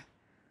witnesses here.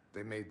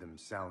 They made them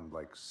sound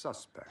like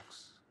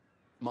suspects.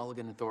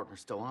 Mulligan and Thornton are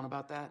still on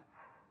about that?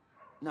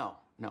 No,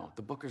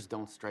 the Bookers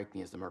don't strike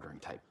me as the murdering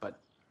type, but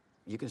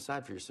you can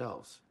decide for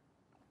yourselves.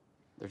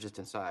 They're just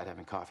inside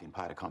having coffee and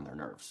pie to calm their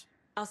nerves.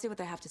 I'll see what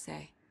they have to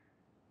say.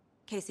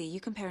 Casey, you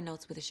compare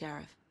notes with the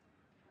sheriff.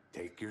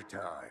 Take your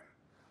time.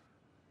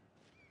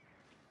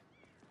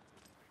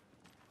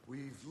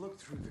 We've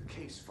looked through the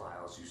case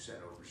files you sent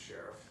over,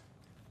 Sheriff.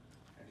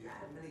 Have you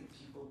had many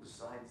people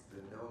besides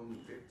the known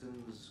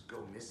victims go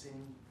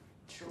missing?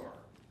 Sure.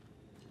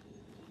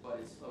 But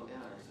it's slowed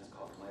down ever since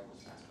Calder Lake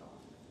was passed off.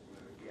 I'm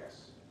gonna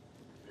guess.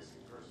 Missing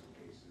person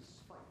cases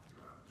spiked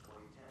around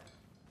 2010.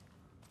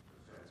 The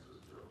fence was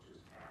built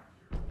just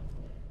after.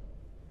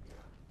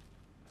 Yeah.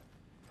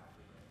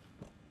 After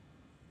that.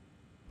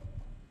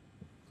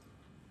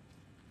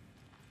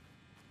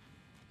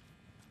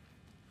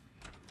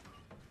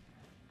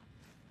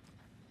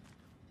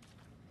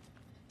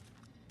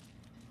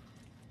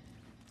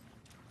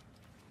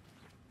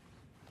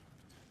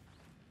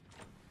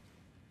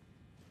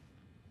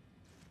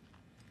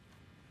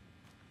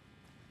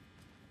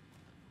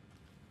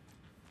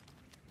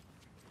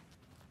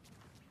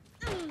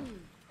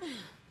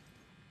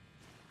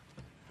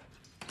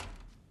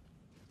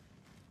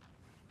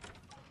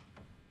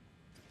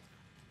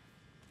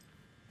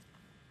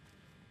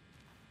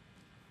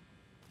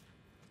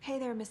 Hey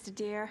there, Mr.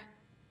 Deer.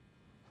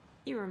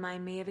 You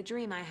remind me of a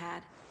dream I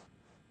had.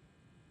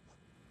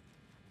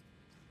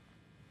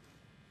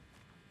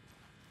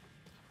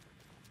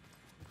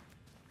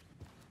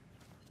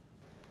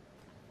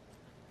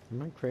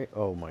 Am I crazy?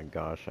 Oh my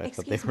gosh, I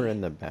thought they Excuse were me.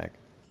 in the back.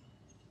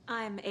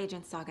 I'm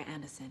Agent Saga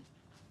Anderson.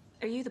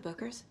 Are you the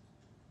Bookers?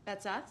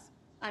 That's us.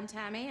 I'm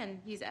Tammy, and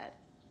he's Ed.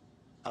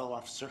 Hello,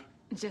 officer.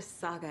 Just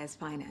Saga is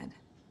fine, Ed.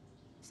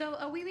 So,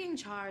 are we being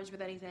charged with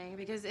anything?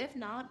 Because if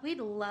not, we'd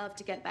love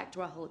to get back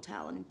to our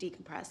hotel and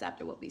decompress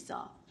after what we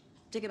saw.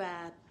 Take a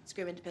bath,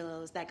 scream into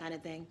pillows, that kind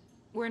of thing.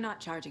 We're not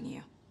charging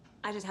you.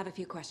 I just have a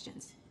few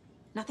questions.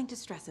 Nothing to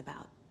stress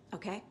about,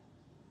 okay?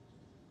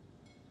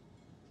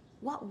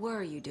 What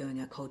were you doing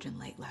at Cauldron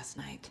Lake last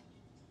night?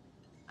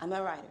 I'm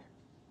a writer.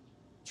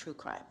 True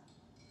crime.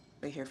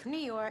 We're here from New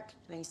York,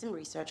 doing some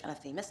research on a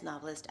famous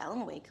novelist,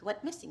 Alan Wake, who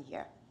went missing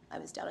here. I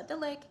was down at the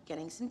lake,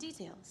 getting some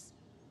details.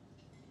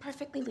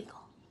 Perfectly legal.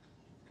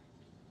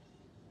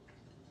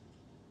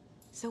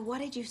 So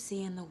what did you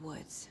see in the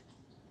woods?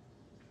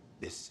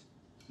 This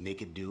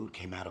naked dude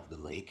came out of the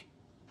lake,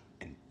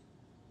 and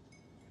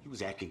he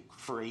was acting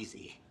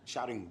crazy,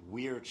 shouting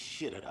weird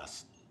shit at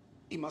us.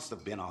 He must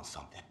have been on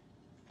something.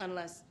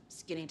 Unless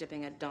skinny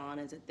dipping at dawn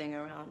is a thing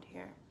around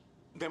here.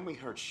 Then we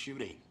heard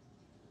shooting.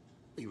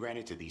 We ran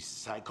into these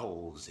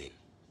psychos in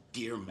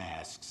deer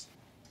masks.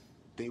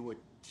 They were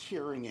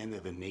tearing into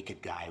the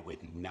naked guy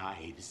with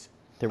knives.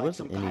 There like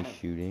wasn't some any kind of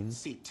shooting.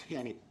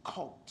 Satanic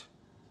cult.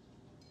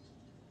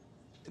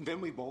 And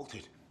then we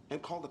bolted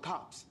and called the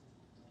cops.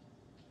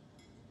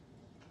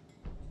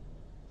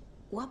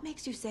 What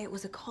makes you say it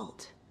was a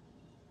cult?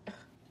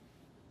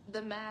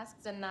 The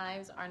masks and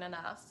knives aren't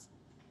enough.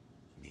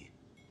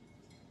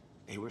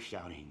 They were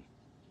shouting,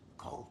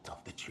 "Cult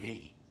of the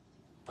tree,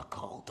 the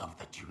cult of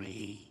the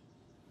tree,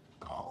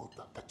 cult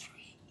of the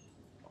tree."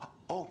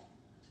 Oh,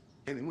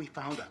 and then we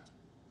found out.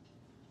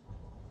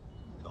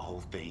 The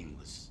whole thing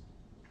was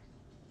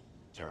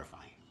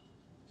terrifying.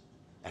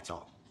 That's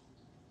all.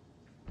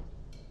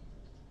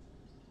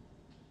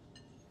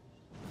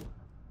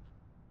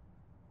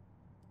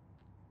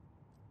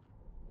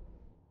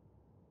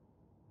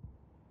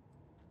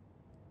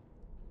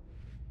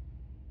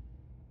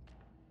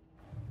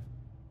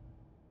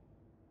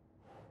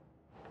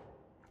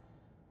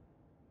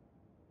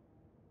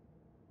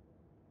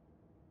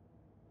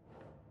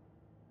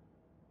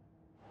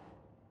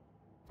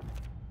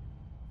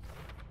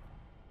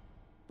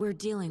 We're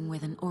dealing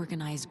with an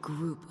organized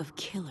group of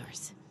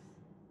killers,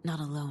 not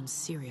a lone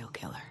serial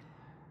killer.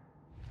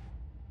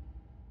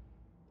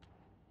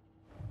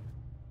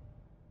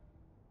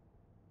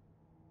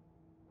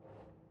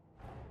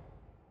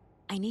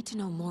 I need to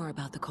know more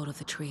about the Cult of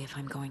the Tree if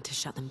I'm going to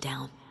shut them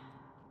down.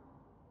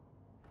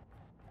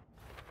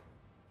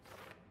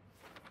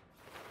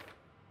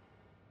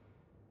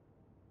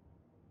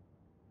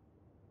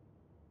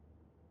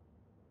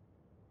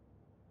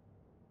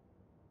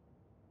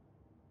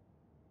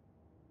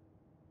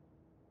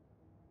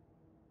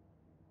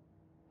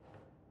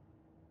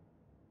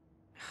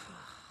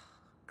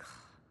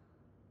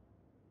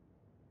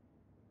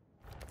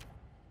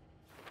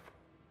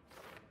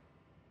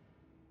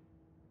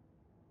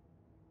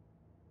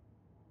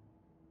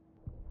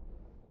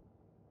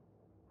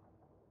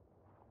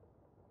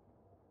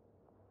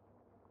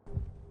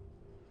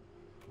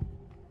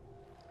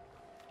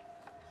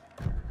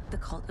 The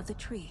Cult of the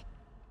Tree.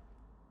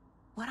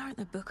 What are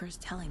the Bookers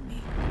telling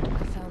me?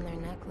 I found their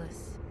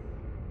necklace.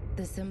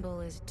 The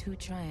symbol is 2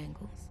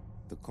 triangles.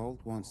 The cult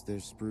wants their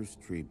spruce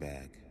tree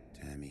back,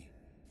 Tammy.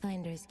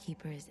 Finders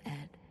keepers,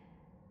 Ed.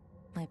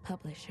 My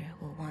publisher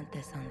will want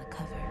this on the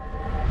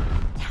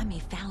cover. Tammy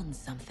found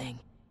something.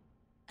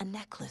 A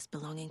necklace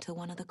belonging to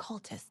one of the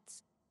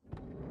cultists.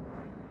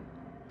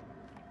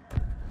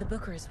 The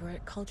Bookers were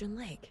at Cauldron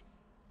Lake.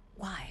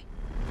 Why?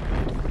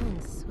 The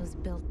fence was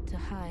built to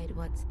hide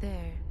what's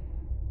there.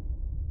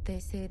 They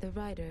say the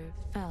rider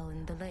fell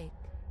in the lake.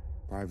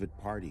 Private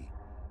party.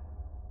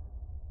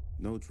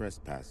 No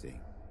trespassing.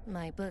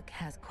 My book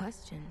has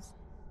questions.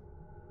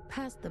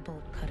 Past the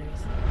bolt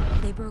cutters.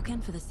 They broke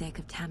in for the sake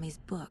of Tammy's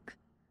book.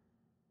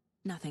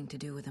 Nothing to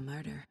do with the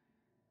murder.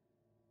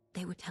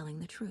 They were telling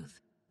the truth.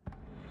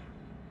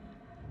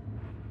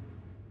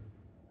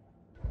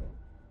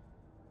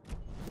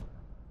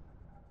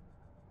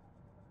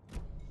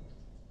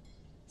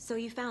 So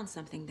you found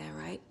something there,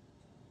 right?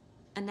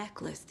 A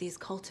necklace these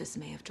cultists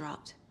may have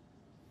dropped.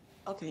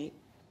 Okay.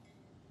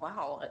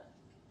 Wow.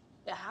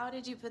 How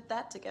did you put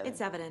that together? It's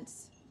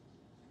evidence.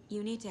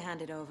 You need to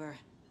hand it over.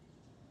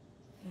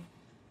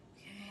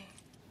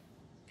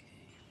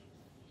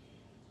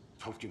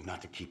 Told you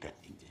not to keep that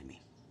thing,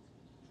 Tammy.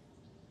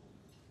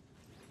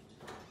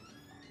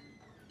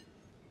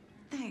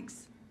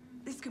 Thanks.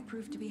 This could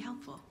prove to be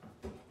helpful.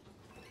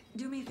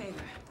 Do me a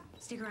favor.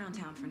 Stick around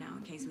town for now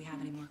in case we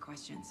have any more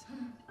questions.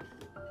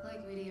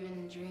 Like we'd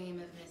even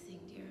dream of missing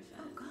Deerfest.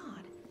 Oh,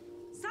 God.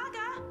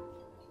 Saga!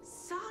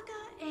 Saga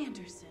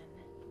Anderson.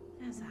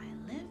 As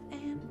I live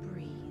and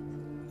breathe.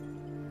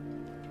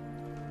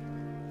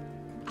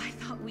 I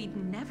thought we'd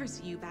never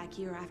see you back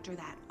here after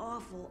that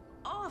awful,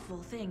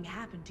 awful thing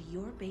happened to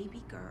your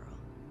baby girl.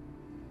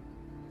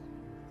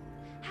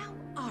 How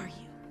are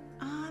you?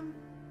 I'm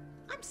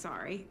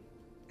sorry.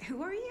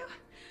 Who are you?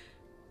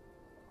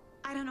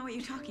 I don't know what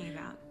you're talking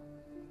about.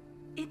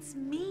 It's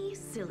me,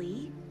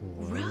 silly.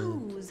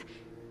 Rose.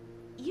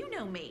 You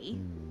know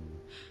me.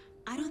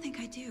 I don't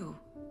think I do.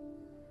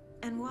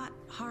 And what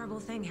horrible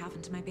thing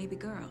happened to my baby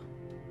girl?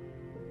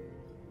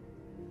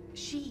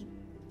 She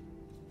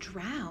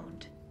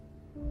drowned.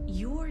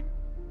 Your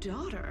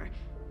daughter.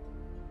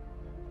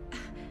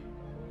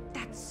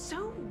 That's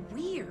so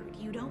weird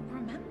you don't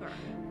remember.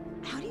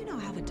 How do you know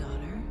I have a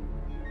daughter?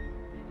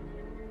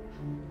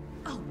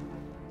 Oh,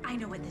 I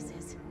know what this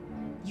is.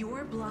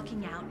 You're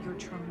blocking out your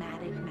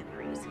traumatic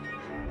memories.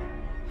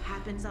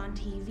 Happens on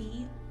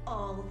TV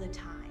all the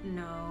time.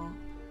 No.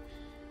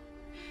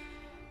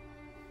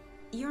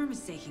 You're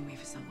mistaking me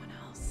for someone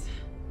else.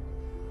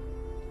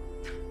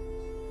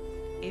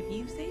 If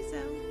you say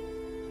so.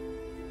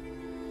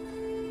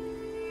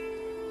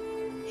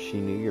 She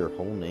knew your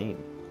whole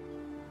name.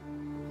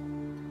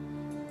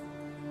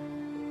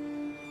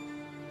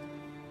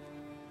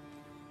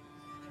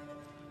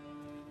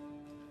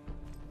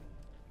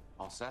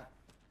 All set?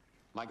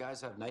 My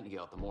guys have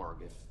Nightingale at the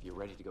morgue if you're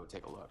ready to go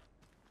take a look.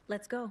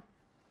 Let's go.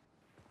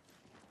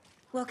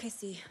 Well,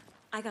 Casey,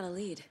 I got a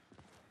lead.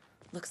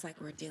 Looks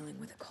like we're dealing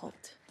with a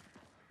cult.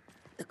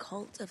 The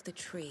Cult of the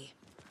Tree.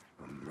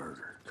 A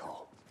murder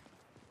cult.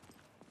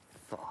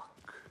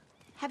 Fuck.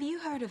 Have you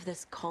heard of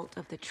this Cult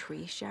of the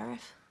Tree,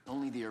 Sheriff?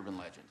 Only the urban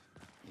legend.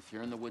 If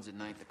you're in the woods at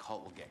night, the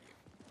cult will get you.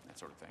 That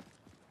sort of thing.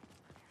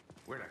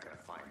 We're not gonna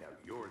find out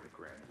you're the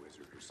Grand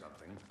Wizard or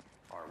something,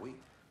 are we?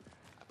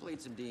 I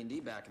played some D&D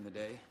back in the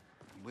day.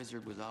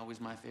 Wizard was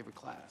always my favorite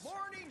class.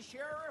 Morning,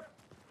 Sheriff.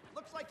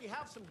 Looks like you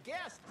have some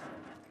guests.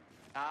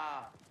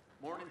 Ah,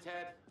 morning,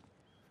 Ted.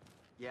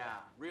 Yeah,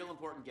 real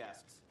important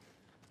guests.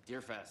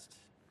 Deerfest.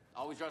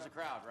 Always draws a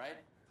crowd, right?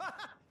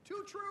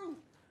 Too true.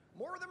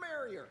 More the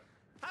merrier.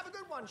 Have a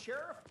good one,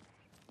 Sheriff.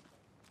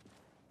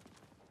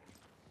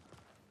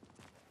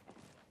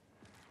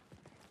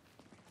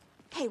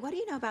 Hey, what do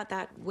you know about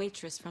that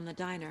waitress from the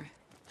diner?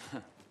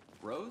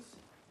 Rose?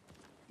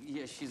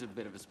 Yeah, she's a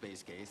bit of a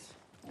space case.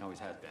 Always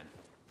has been.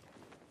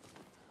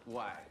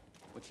 Why?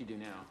 What'd she do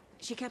now?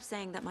 She kept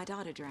saying that my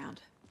daughter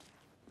drowned.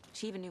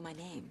 She even knew my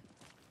name.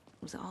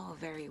 It was all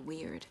very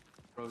weird.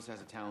 Rose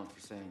has a talent for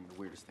saying the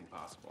weirdest thing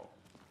possible.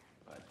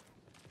 But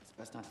it's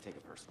best not to take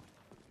it personally.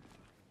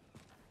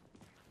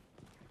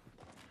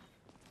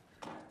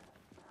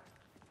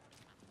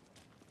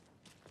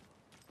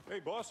 Hey,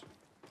 boss.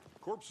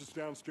 Corpse is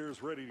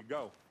downstairs ready to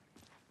go.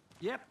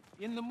 Yep,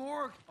 in the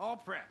morgue, all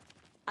prepped.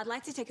 I'd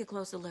like to take a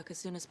closer look as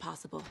soon as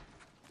possible.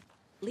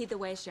 Lead the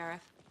way,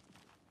 Sheriff.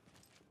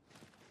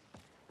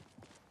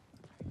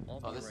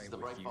 Oh, this is the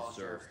Bright Falls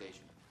Sheriff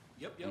Station.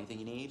 Yep. Anything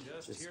you need,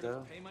 just here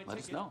to pay my let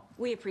us ticket. know.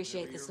 We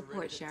appreciate the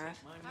support,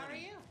 Sheriff. How are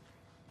you?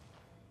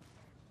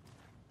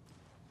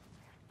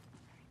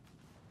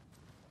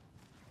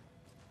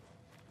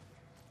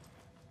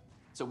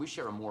 So we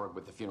share a morgue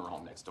with the funeral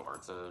home next door.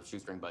 It's a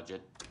shoestring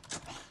budget.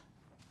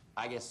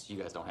 I guess you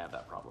guys don't have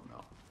that problem,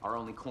 though. Our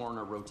only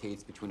coroner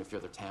rotates between a few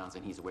other towns,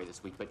 and he's away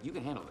this week, but you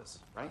can handle this,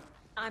 right?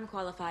 I'm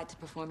qualified to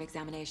perform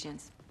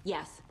examinations.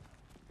 Yes.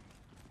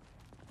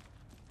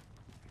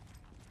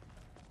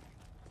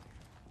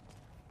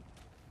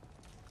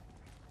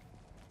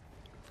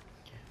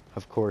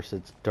 Of course,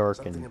 it's dark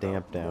Something and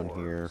damp about down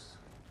morgues. here.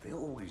 They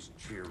always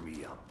cheer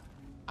me up.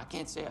 I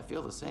can't say I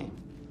feel the same.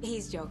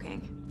 He's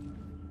joking.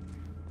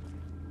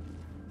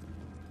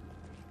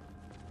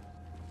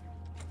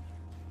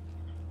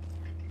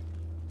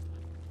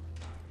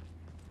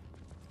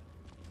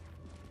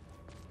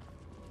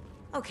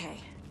 Okay,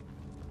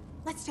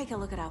 let's take a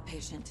look at our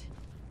patient.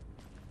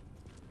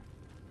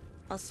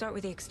 I'll start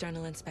with the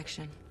external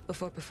inspection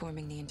before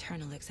performing the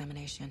internal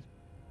examination.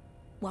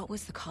 What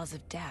was the cause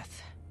of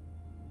death?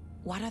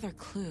 What other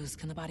clues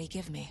can the body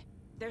give me?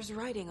 There's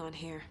writing on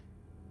here.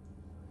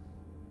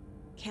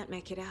 Can't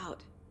make it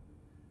out.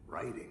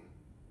 Writing?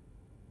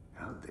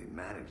 How'd they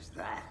manage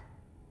that?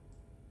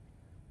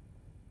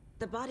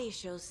 The body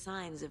shows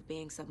signs of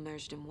being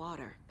submerged in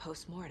water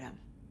post-mortem.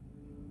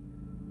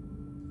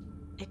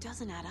 It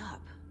doesn't add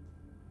up.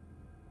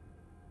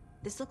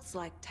 This looks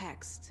like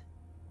text.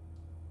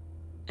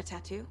 A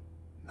tattoo?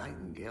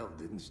 Nightingale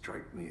didn't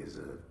strike me as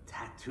a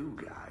tattoo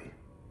guy.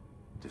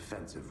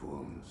 Defensive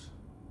wounds.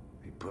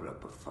 He put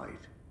up a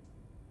fight.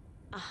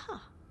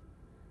 Aha.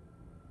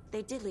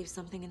 They did leave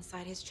something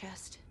inside his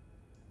chest.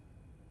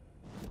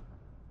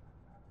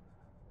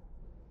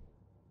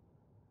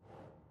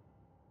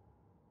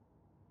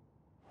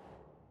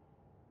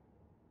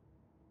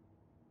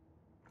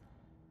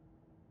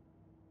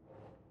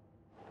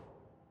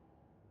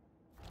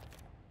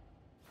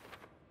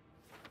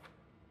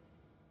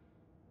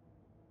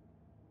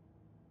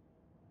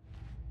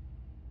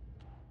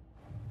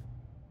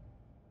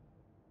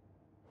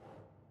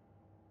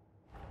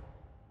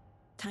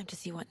 Time to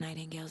see what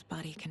Nightingale's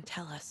body can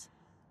tell us.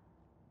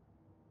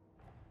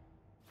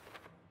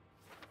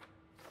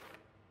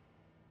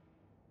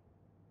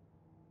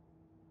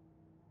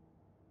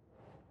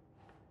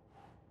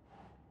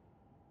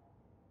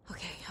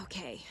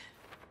 Okay.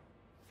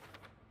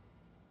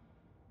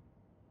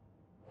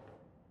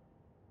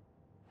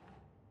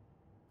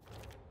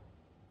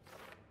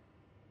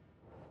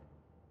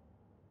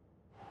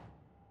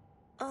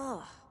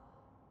 Ugh.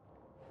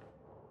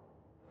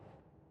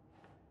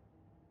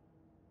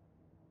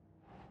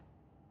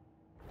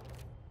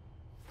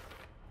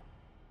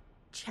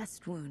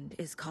 Chest wound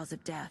is cause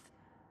of death,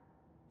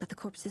 but the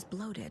corpse is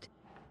bloated,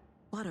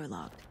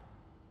 waterlogged.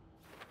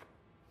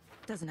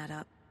 Doesn't add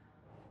up.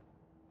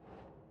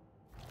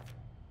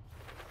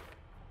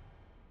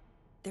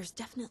 There's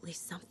definitely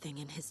something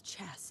in his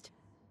chest.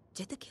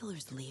 Did the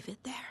killers leave it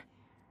there?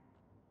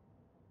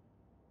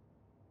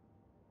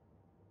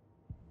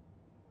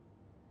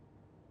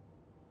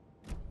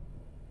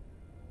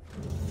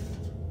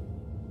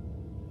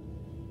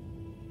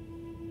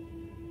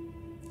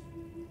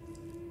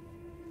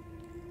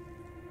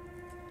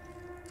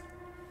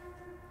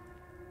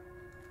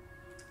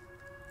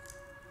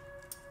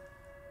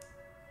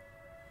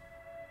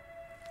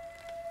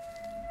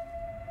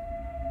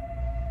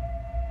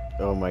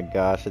 Oh my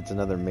gosh, it's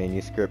another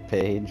manuscript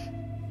page.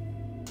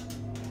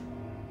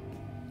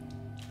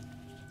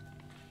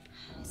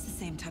 It's the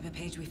same type of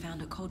page we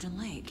found at Cauldron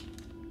Lake.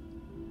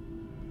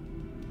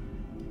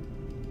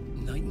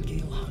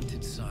 Nightingale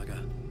hunted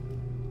Saga.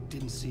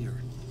 Didn't see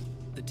her.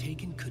 The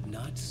Taken could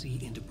not see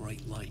into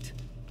bright light.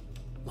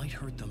 Light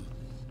hurt them,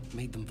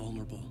 made them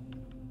vulnerable.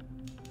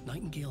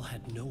 Nightingale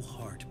had no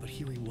heart, but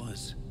here he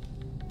was,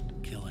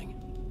 killing.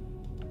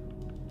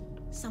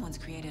 Someone's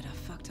created a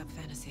fucked up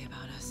fantasy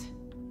about us.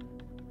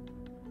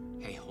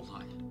 Hey, hold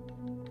on.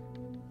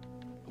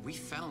 We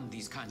found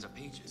these kinds of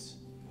pages.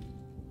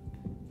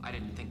 I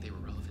didn't think they were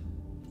relevant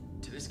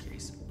to this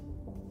case.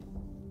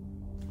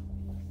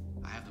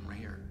 I have them right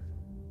here.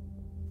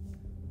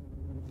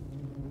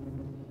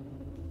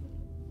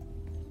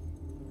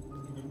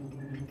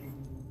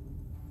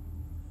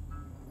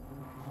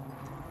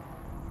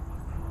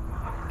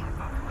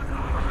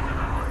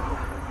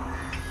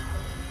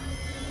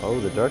 Oh,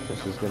 the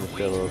darkness is gonna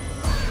show up.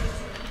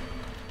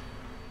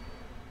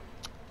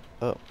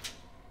 Oh.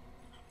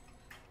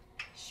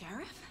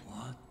 Sheriff?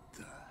 What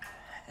the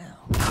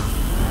hell?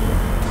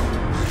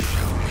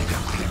 Show me the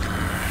clicker.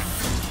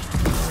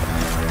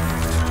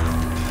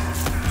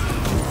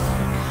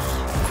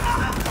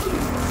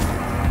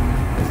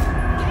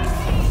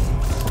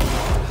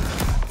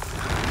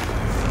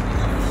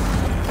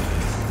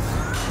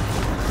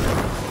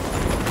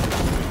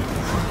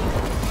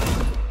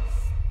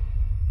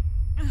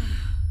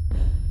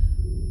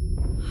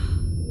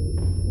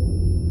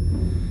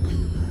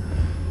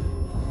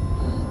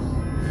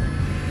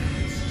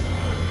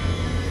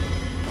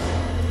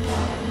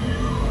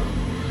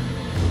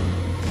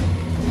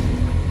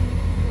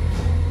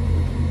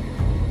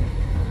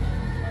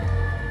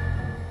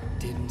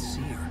 Didn't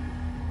see her.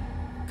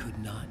 Could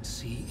not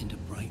see into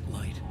bright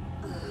light.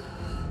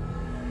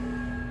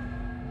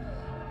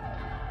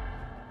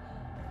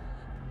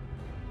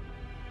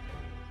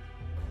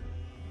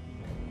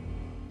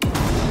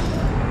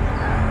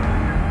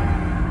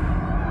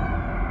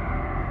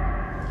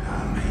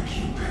 I'll make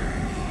you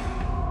pay.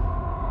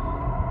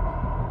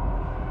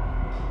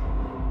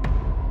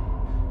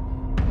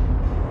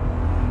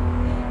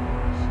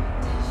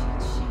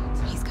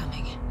 He's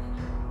coming.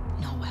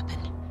 No weapon.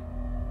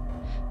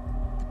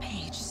 The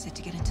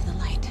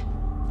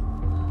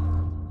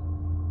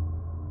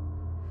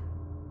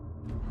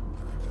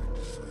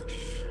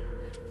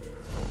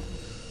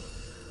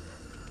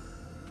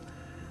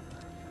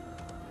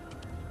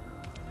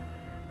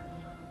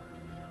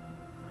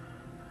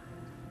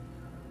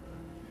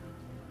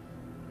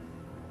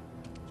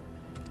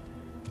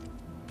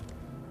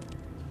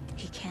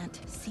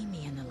can't see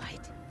me in the light.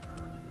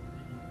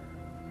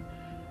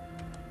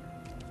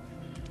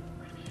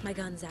 My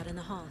gun's out in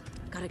the hall.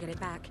 Gotta get it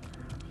back.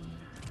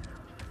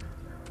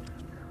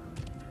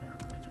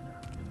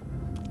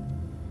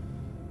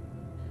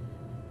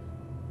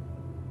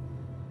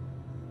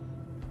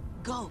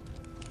 Go!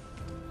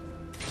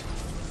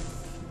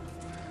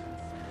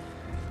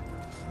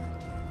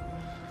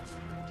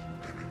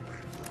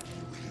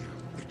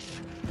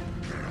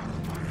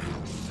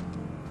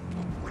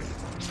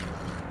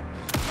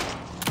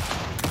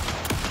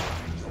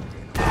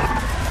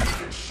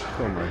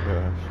 Oh my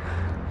gosh.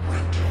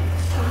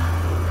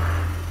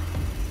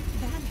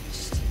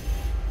 Vanished.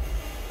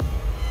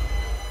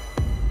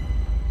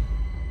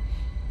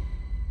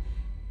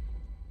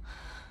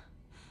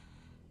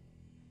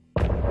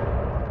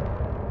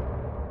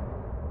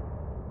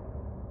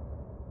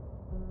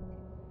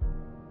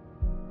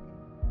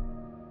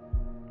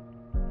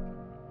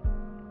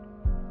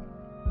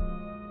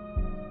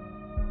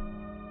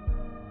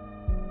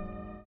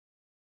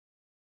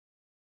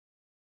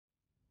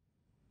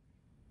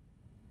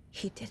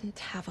 He didn't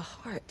have a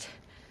heart.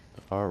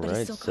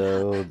 Alright,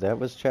 so that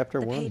was chapter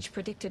The 1. page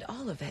predicted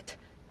all of it.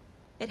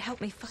 It helped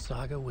me find...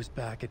 Saga was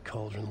back at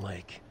Cauldron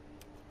Lake.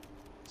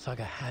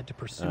 Saga had to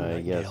pursue Yeah,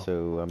 Nightingale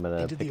so I'm gonna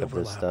into pick the up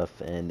this overlap.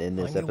 stuff, and in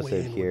this Finding a way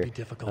episode in would here, be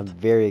difficult. I'm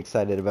very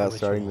excited about The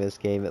starting ritual. this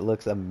game. It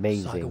looks Saga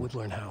amazing. would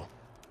learn how.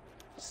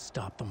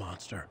 Stop the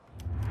monster.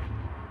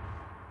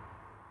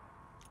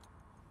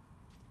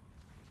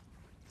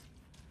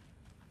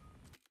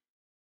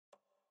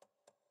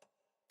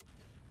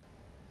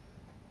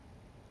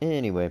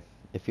 Anyway,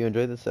 if you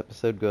enjoyed this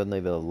episode, go ahead and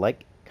leave a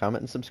like,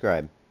 comment, and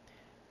subscribe.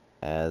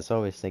 As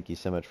always, thank you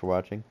so much for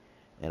watching,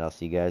 and I'll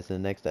see you guys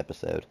in the next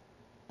episode.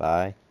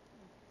 Bye.